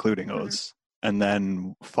 including us. And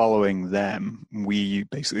then following them, we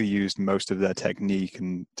basically used most of their technique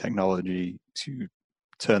and technology to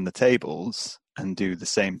turn the tables and do the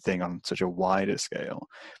same thing on such a wider scale.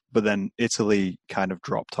 But then Italy kind of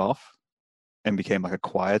dropped off and became like a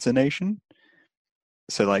quieter nation.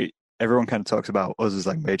 So like everyone kind of talks about us as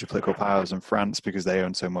like major political powers and France because they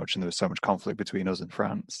own so much and there was so much conflict between us and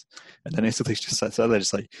France. And then Italy's just so they're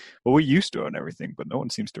just like, well, we used to own everything, but no one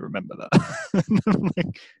seems to remember that.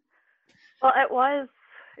 Well,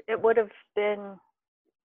 it would have been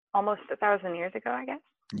almost 1,000 years ago, I guess.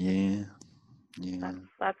 Yeah.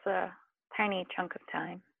 That's a tiny chunk of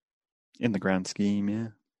time. In the grand scheme, yeah.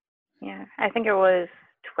 Yeah, I think it was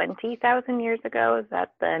 20,000 years ago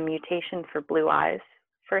that the mutation for blue eyes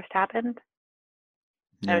first happened.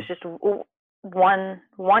 Yeah. It was just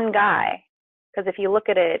one guy. Because if you look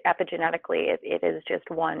at it epigenetically, it is just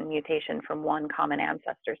one mutation from one common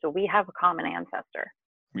ancestor. So we have a common ancestor.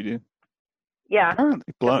 We do? Yeah.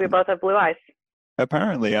 We both have blue eyes.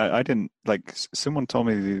 Apparently, I didn't, like, someone told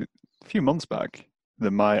me a few months back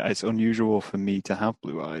that it's unusual for me to have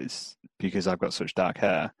blue eyes because I've got such dark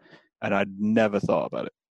hair. And I'd never thought about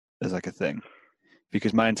it as like a thing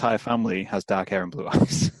because my entire family has dark hair and blue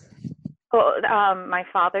eyes. Well, my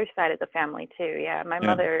father's side of the family too. Yeah, my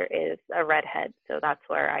mother is a redhead, so that's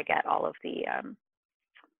where I get all of the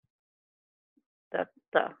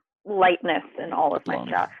lightness and all of my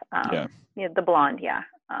stuff. The blonde, yeah.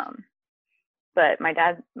 But my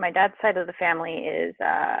dad's side of the family is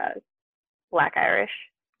Black Irish.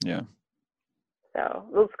 Yeah. So a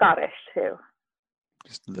little Scottish too.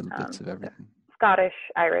 Just little bits of everything. Scottish,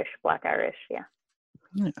 Irish, Black Irish, yeah.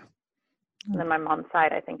 Yeah. And then my mom's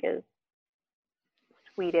side, I think, is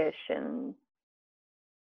Swedish and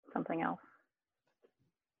something else.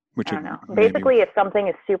 I don't know. Basically, if something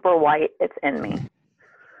is super white, it's in me.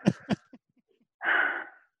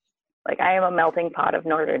 Like, I am a melting pot of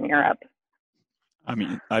Northern Europe. I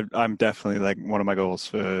mean, I'm definitely, like, one of my goals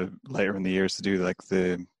for later in the year is to do, like,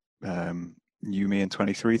 the You, Me, and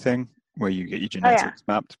 23 thing, where you get your genetics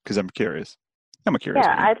mapped, because I'm curious. I'm a curious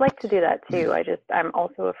Yeah, man. I'd like to do that too. I'm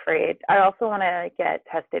also afraid. I also want to get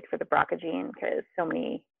tested for the BRCA gene because so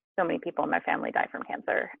many people in my family die from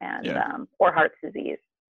cancer and or heart disease.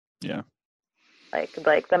 Yeah. Like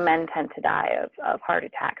the men tend to die of heart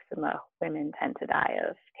attacks and the women tend to die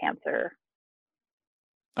of cancer.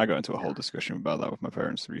 I got into a whole discussion about that with my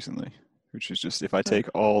parents recently, which is just if I take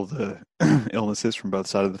all the illnesses from both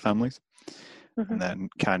sides of the families and then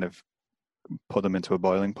kind of put them into a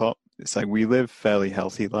boiling pot, it's like we live fairly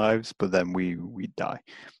healthy lives, but then we die.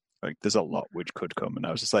 Like there's a lot which could come, and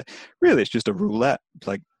I was just like, really, it's just a roulette.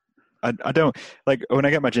 Like I don't like when I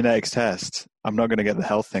get my genetics test, I'm not going to get the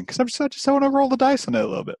health thing because I just want to roll the dice on it a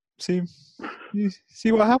little bit. See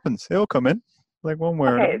what happens. It'll come in like one way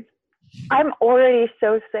or another. I'm already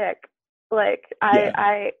so sick. Like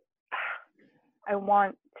I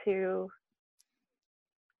want to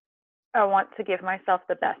give myself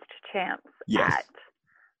the best chance at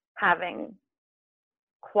having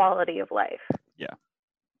quality of life. Yeah.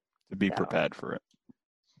 To be prepared for it.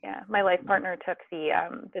 Yeah. My life partner took the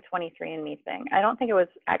 23andMe thing. I don't think it was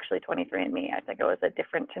actually 23andMe. I think it was a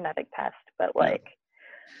different genetic test, but like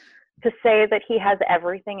to say that he has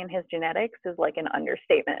everything in his genetics is like an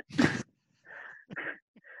understatement.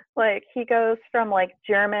 Like he goes from like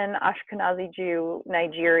German, Ashkenazi Jew,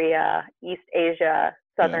 Nigeria, East Asia,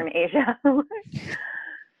 Southern Asia,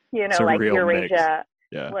 like Eurasia,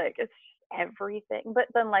 like it's everything. But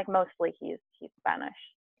then like mostly he's Spanish,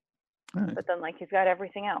 but then like he's got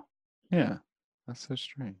everything else. Yeah, that's so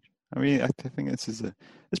strange. I mean, I think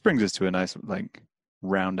this brings us to a nice like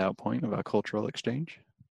round out point of our cultural exchange.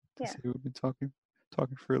 See, we've been talking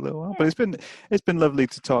for a little while, but it's been lovely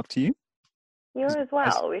to talk to you. You as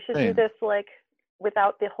well. We should do this like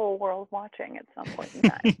without the whole world watching at some point in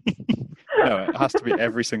time. No, it has to be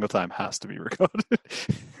every single time. Has to be recorded.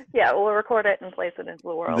 Yeah, we'll record it and place it into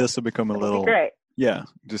the world. This will become It'll be great. Yeah,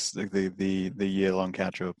 just like the year-long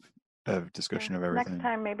catch-up of discussion of everything. Next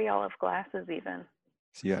time, maybe I'll have glasses even.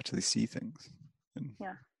 So you actually see things. And,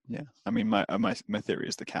 yeah. I mean, my theory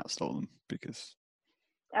is the cat stole them because.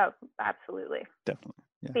 Oh, absolutely. Definitely.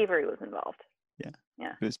 Yeah. Thievery was involved. Yeah.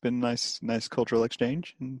 But it's been nice cultural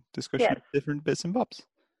exchange and discussion of different bits and bobs.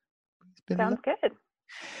 Sounds good.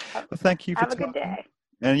 Well, thank you for talking. Have a good day.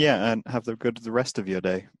 And have the rest of your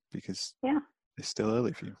day because it's still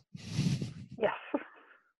early for you. Yes.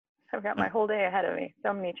 I've got my whole day ahead of me.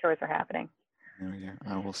 So many chores are happening. There we go.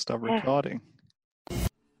 I will stop recording.